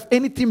bother with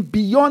anything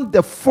beyond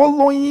the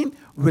following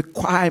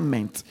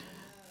requirement.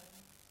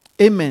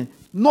 Amen.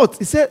 Note,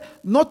 it said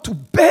not to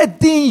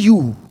burden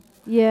you.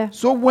 Yeah.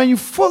 So when you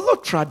follow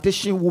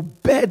tradition, will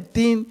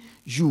burden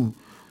you.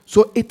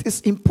 So it is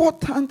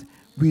important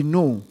we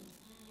know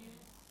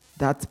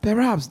that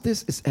perhaps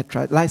this is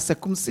like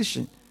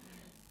circumcision.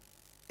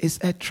 It's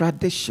a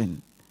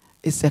tradition.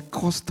 It's a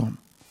custom.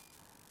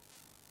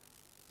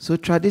 So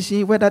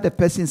tradition, whether the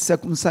person is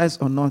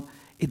circumcised or not,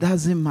 it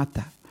doesn't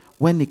matter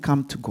when it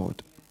comes to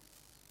God.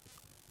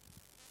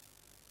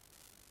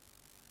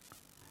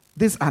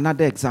 This is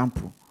another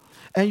example.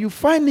 And you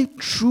find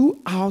it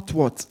throughout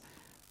what?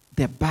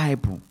 The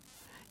Bible.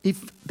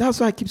 That's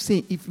why I keep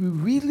saying, if you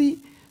really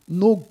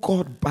know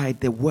God by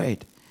the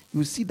word,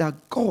 you see that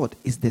God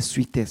is the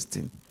sweetest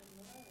thing.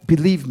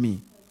 Believe me.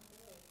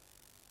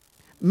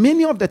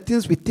 Many of the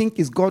things we think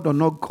is God or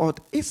not God,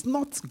 it's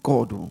not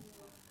God.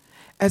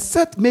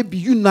 Except maybe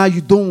you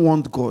don't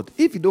want God.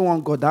 If you don't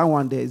want God, that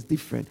one there is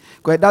different.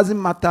 Because it doesn't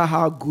matter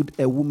how good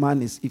a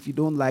woman is. If you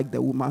don't like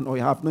the woman or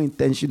you have no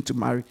intention to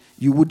marry,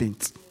 you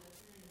wouldn't.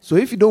 So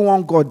if you don't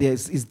want God,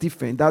 it's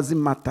different. It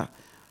doesn't matter.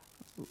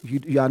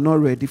 You are not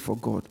ready for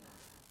God.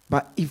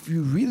 But if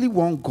you really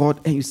want God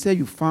and you say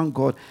you found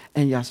God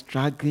and you are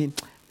struggling,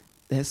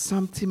 there's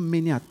something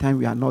many a time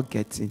we are not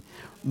getting.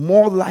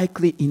 More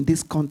likely in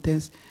this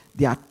context,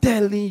 they are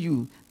telling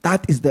you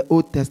that is the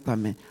Old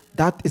Testament.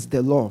 That is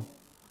the law.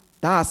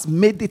 That has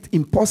made it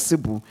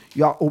impossible.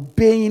 You are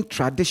obeying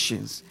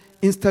traditions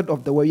instead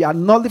of the word. You are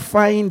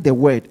nullifying the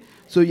word.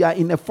 So you are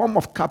in a form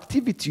of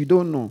captivity you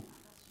don't know.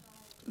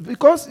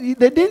 Because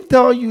they didn't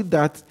tell you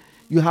that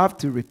you have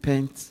to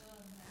repent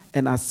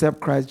and accept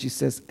Christ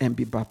Jesus and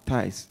be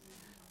baptized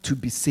to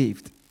be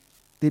saved.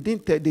 They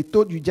didn't tell, they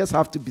told you just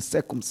have to be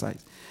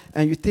circumcised.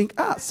 And you think,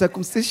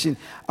 circumcision,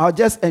 I'll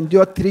just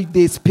endure 3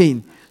 days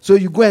pain. So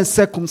you go and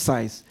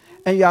circumcise.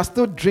 And you are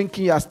still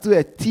drinking, you are still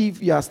a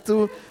thief, you are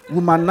still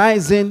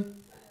womanizing,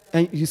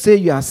 and you say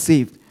you are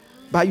saved.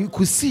 But you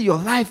could see your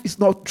life is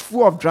not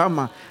full of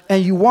drama.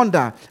 And you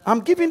wonder,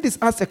 I'm giving this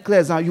as a clear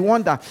example. You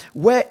wonder,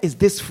 where is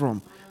this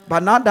from?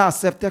 But now that I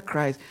accepted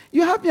Christ,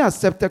 you haven't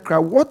accepted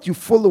Christ. What you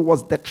follow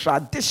was the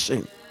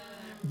tradition.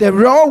 The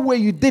real way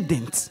you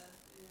didn't.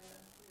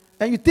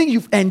 And you think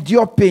you've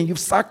endured pain, you've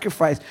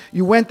sacrificed.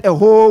 You went a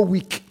whole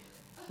week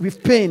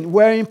with pain,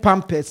 wearing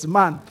pampers,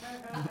 man.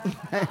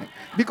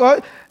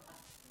 Because,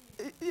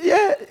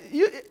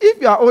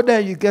 if you are older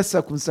and you get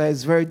circumcised,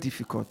 it's very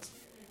difficult.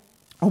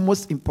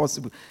 Almost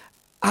impossible.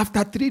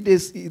 After 3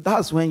 days,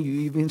 that's when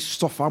you even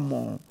suffer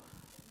more.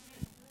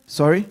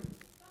 Sorry?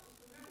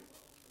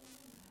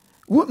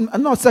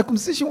 No,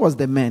 circumcision was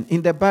the men.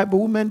 In the Bible,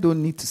 women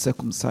don't need to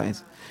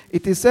circumcise.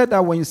 It is said that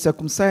when you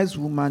circumcise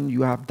woman,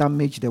 you have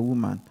damaged the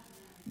woman.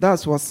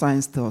 That's what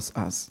science tells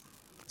us.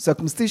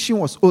 Circumcision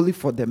was only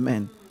for the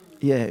men.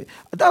 Yeah.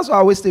 That's why I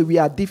always say we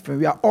are different.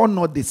 We are all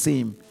not the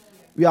same.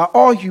 We are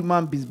all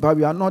human beings, but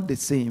we are not the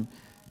same.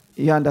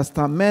 You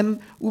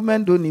understand?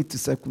 Women don't need to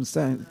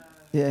circumcise.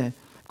 Yeah.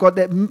 Because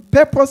the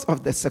purpose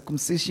of the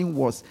circumcision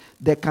was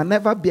there can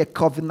never be a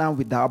covenant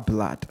without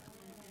blood.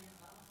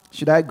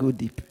 Should I go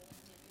deep?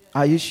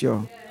 Are you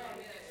sure?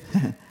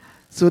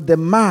 So the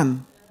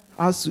man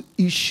has to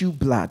issue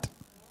blood.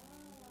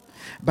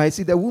 But you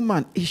see, the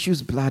woman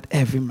issues blood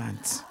every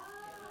month.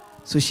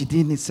 So she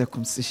didn't need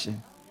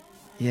circumcision.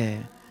 Yeah.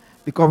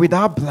 Because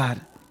without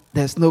blood,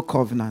 there's no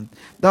covenant.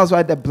 That's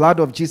why the blood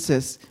of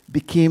Jesus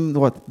became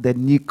what? The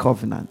new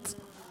covenant.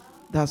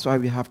 That's why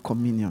we have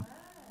communion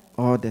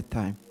all the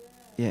time.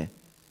 Yeah.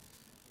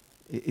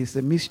 It's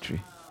a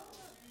mystery.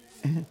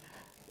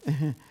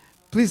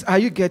 Please, are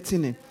you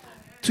getting it?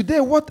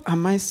 Today, what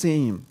am I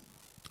saying?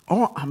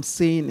 All I'm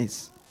saying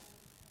is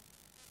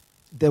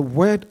the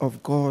word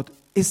of God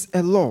is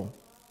a law.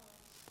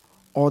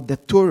 Or the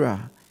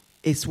Torah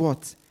is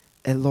what?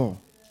 A law.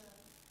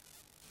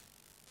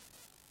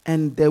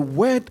 And the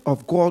word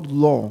of God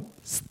law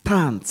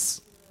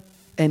stands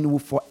and will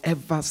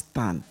forever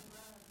stand.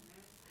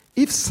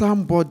 If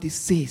somebody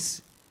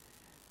says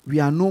we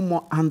are no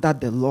more under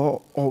the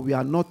law, or we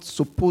are not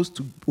supposed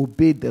to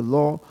obey the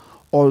law,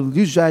 or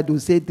usually they will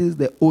say this is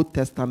the Old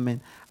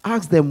Testament,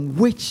 ask them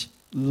which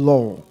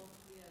law?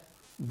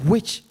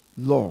 Which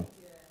law?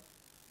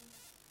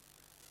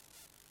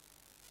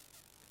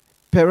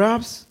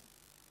 Perhaps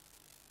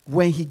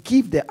when he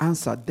gives the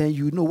answer, then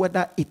you know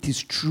whether it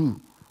is true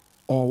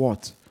or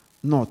what?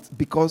 Not.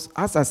 Because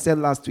as I said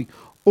last week,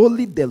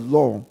 only the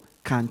law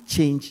can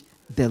change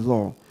the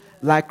law.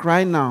 Like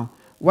right now,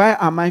 why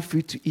am I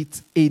free to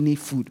eat any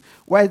food?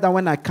 Why is that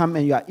when I come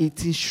and you are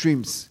eating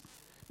shrimps?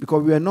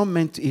 Because we are not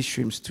meant to eat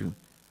shrimps too.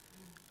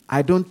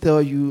 I don't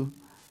tell you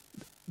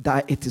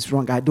that it is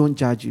wrong. I don't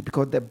judge you.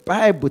 Because the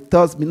Bible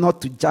tells me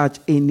not to judge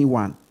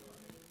anyone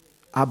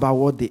about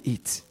what they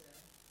eat.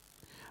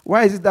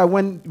 Why is it that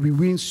when we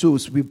win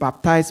souls, we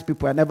baptize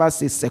people, I never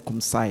say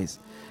circumcise?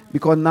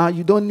 Because now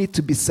you don't need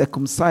to be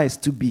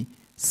circumcised to be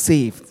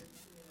saved.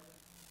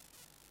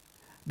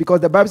 Because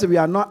the Bible says we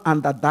are not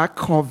under that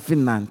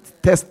covenant,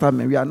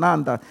 testament. We are not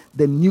under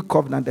the new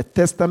covenant, the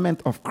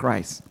testament of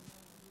Christ.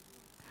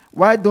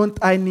 Why don't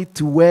I need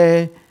to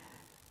wear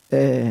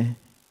the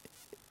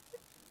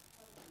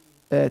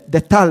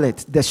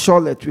talent, the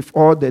shawlet with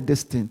all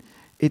this thing?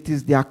 It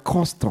is their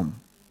custom.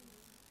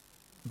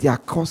 Their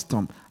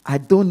custom. I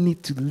don't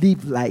need to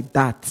live like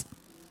that.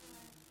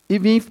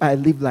 Even if I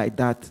live like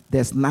that,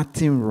 there's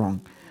nothing wrong.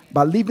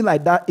 But living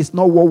like that is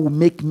not what will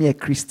make me a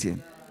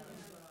Christian.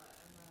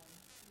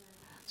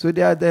 So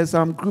there's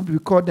some group, we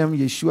call them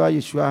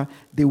Yeshua.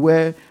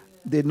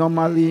 They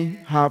normally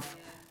have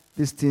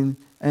this thing,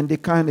 and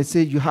they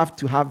say you have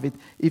to have it.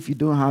 If you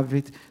don't have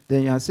it,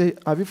 then you say,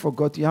 have you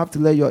forgotten? You have to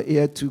let your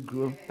ear to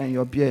grow and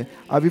your beard.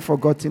 Have you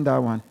forgotten that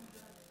one?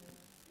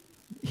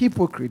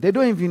 Hypocrite. They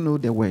don't even know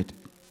the word.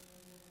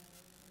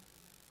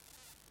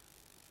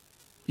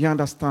 You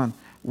understand?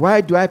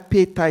 Why do I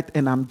pay tithe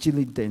and I'm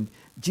diligent?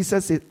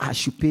 Jesus said I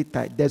should pay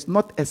tithe. There's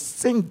not a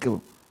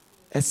single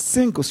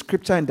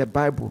scripture in the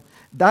Bible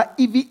that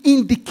even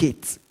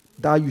indicates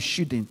that you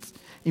shouldn't.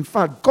 In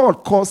fact,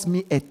 God calls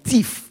me a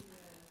thief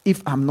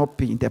if I'm not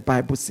paying, the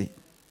Bible says.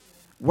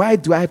 Why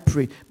do I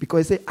pray?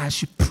 Because he said I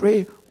should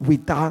pray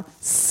without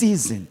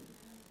ceasing.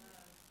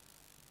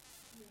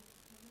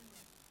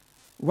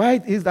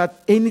 Why is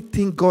that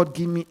anything God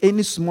give me,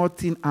 any small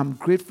thing, I'm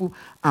grateful,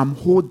 I'm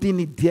holding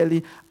it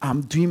dearly,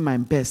 I'm doing my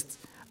best.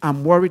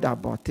 I'm worried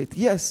about it.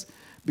 Yes,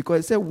 because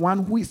it said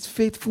one who is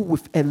faithful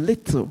with a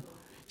little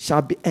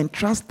shall be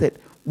entrusted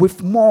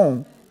with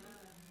more.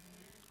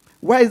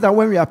 Why is that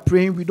when we are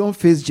praying, we don't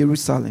face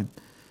Jerusalem?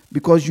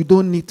 Because you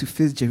don't need to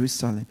face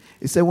Jerusalem.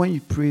 It said when you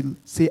pray,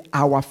 say,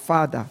 our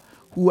Father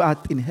who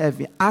art in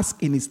heaven,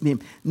 ask in his name.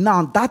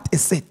 Now that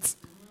is it.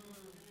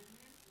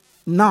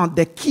 Now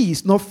the key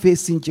is not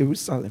facing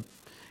Jerusalem.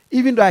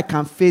 Even though I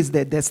can face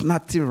that, there's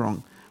nothing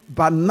wrong.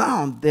 But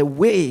now the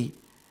way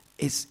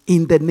is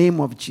in the name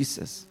of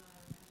Jesus.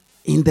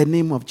 In the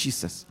name of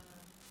Jesus.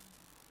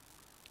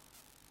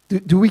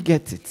 Do we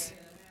get it?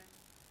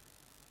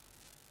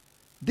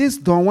 This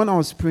dawn, when I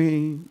was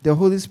praying, the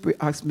Holy Spirit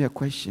asked me a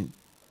question.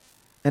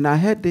 And I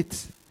heard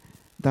it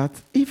that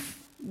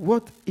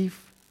what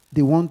if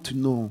they want to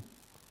know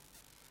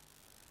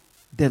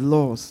the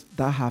laws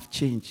that have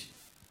changed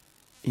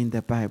in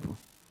the Bible?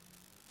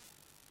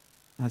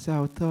 I said,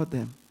 I'll tell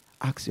them,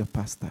 ask your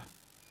pastor.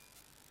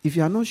 If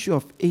you are not sure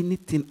of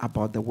anything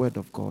about the Word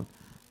of God,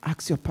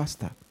 ask your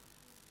pastor.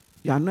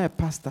 You are not a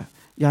pastor.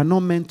 You are not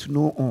meant to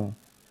know all.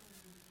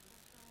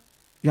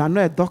 You are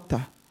not a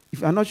doctor. If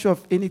you are not sure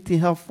of anything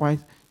health-wise,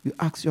 you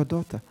ask your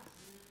daughter.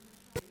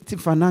 Anything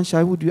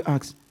financial, who do you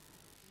ask?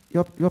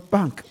 Your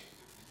bank.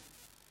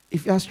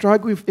 If you are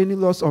struggling with any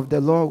laws of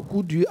the law,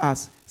 who do you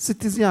ask?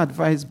 Citizen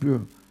Advice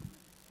Bureau.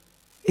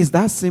 It's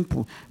that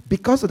simple.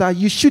 Because of that,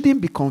 you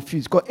shouldn't be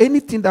confused. Because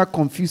anything that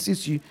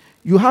confuses you,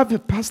 you have a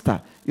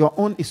pastor. Your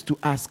own is to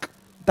ask.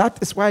 That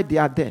is why they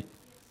are there.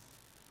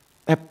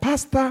 A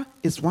pastor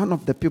is one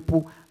of the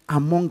people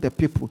among the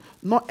people,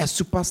 not a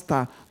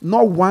superstar,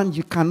 not one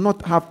you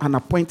cannot have an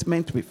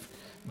appointment with.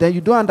 Then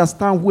you don't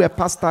understand who a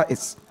pastor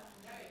is.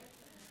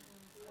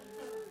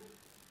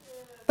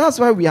 That's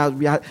why we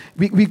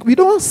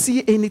don't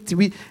see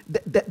anything.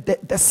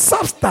 The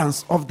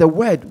substance of the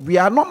word, we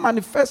are not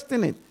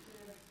manifesting it.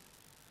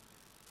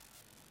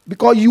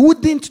 Because you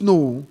wouldn't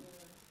know.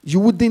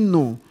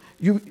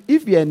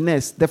 If you're a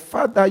nurse, the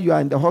fact that you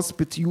are in the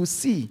hospital, you will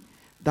see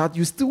that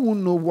you still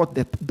won't know what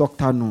the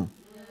doctor knows.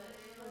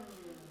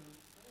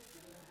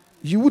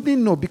 You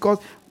wouldn't know because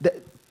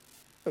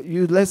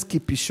let's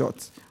keep it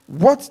short.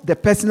 What the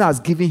person has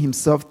given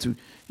himself to,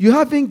 you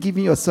haven't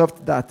given yourself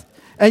to that.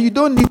 And you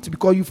don't need to,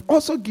 because you've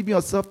also given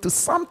yourself to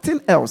something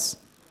else.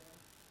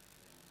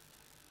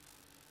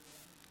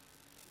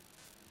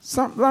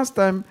 Last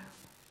time,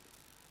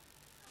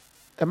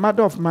 a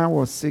mother of mine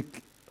was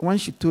sick. When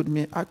she told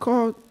me, I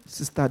called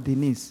Sister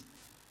Denise.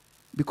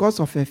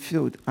 Because of her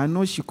field, I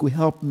know she could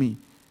help me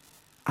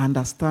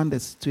understand the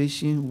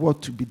situation,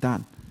 what to be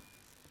done.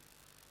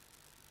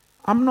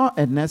 I'm not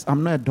a nurse.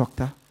 I'm not a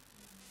doctor.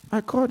 I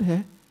called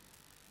her.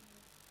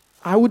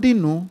 I wouldn't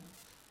know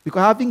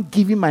because I haven't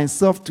given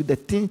myself to the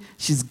thing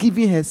she's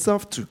giving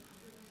herself to.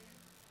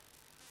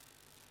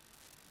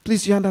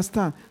 Please, you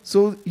understand?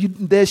 So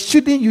you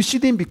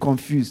shouldn't be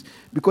confused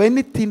because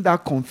anything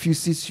that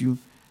confuses you,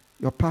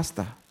 your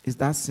pastor is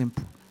that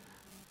simple.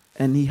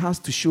 And he has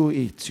to show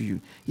it to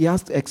you. He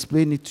has to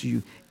explain it to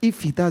you.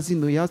 If he doesn't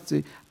know, he has to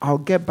say, I'll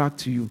get back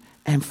to you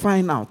and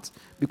find out.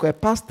 Because a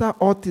pastor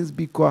ought to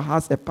be because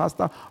has a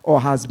pastor or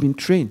has been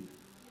trained.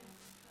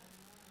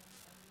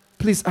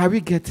 Please, are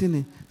we getting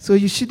it? So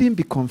you shouldn't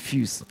be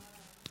confused.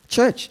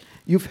 Church,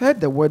 you've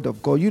heard the word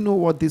of God. You know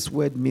what this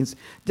word means.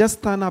 Just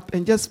stand up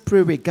and just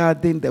pray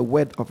regarding the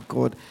word of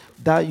God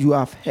that you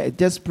have heard.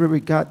 Just pray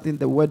regarding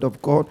the word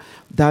of God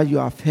that you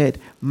have heard.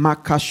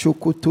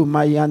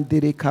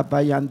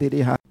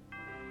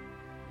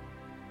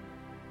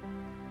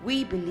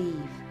 We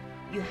believe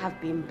you have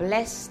been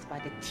blessed by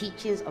the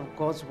teachings of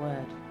God's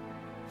word.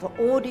 For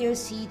audio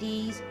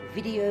CDs,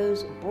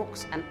 videos,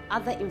 books, and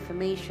other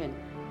information,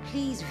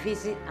 please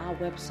visit our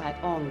website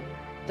on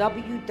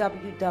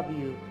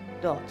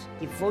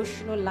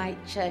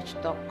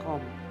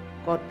www.devotionallightchurch.com.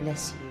 God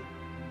bless you.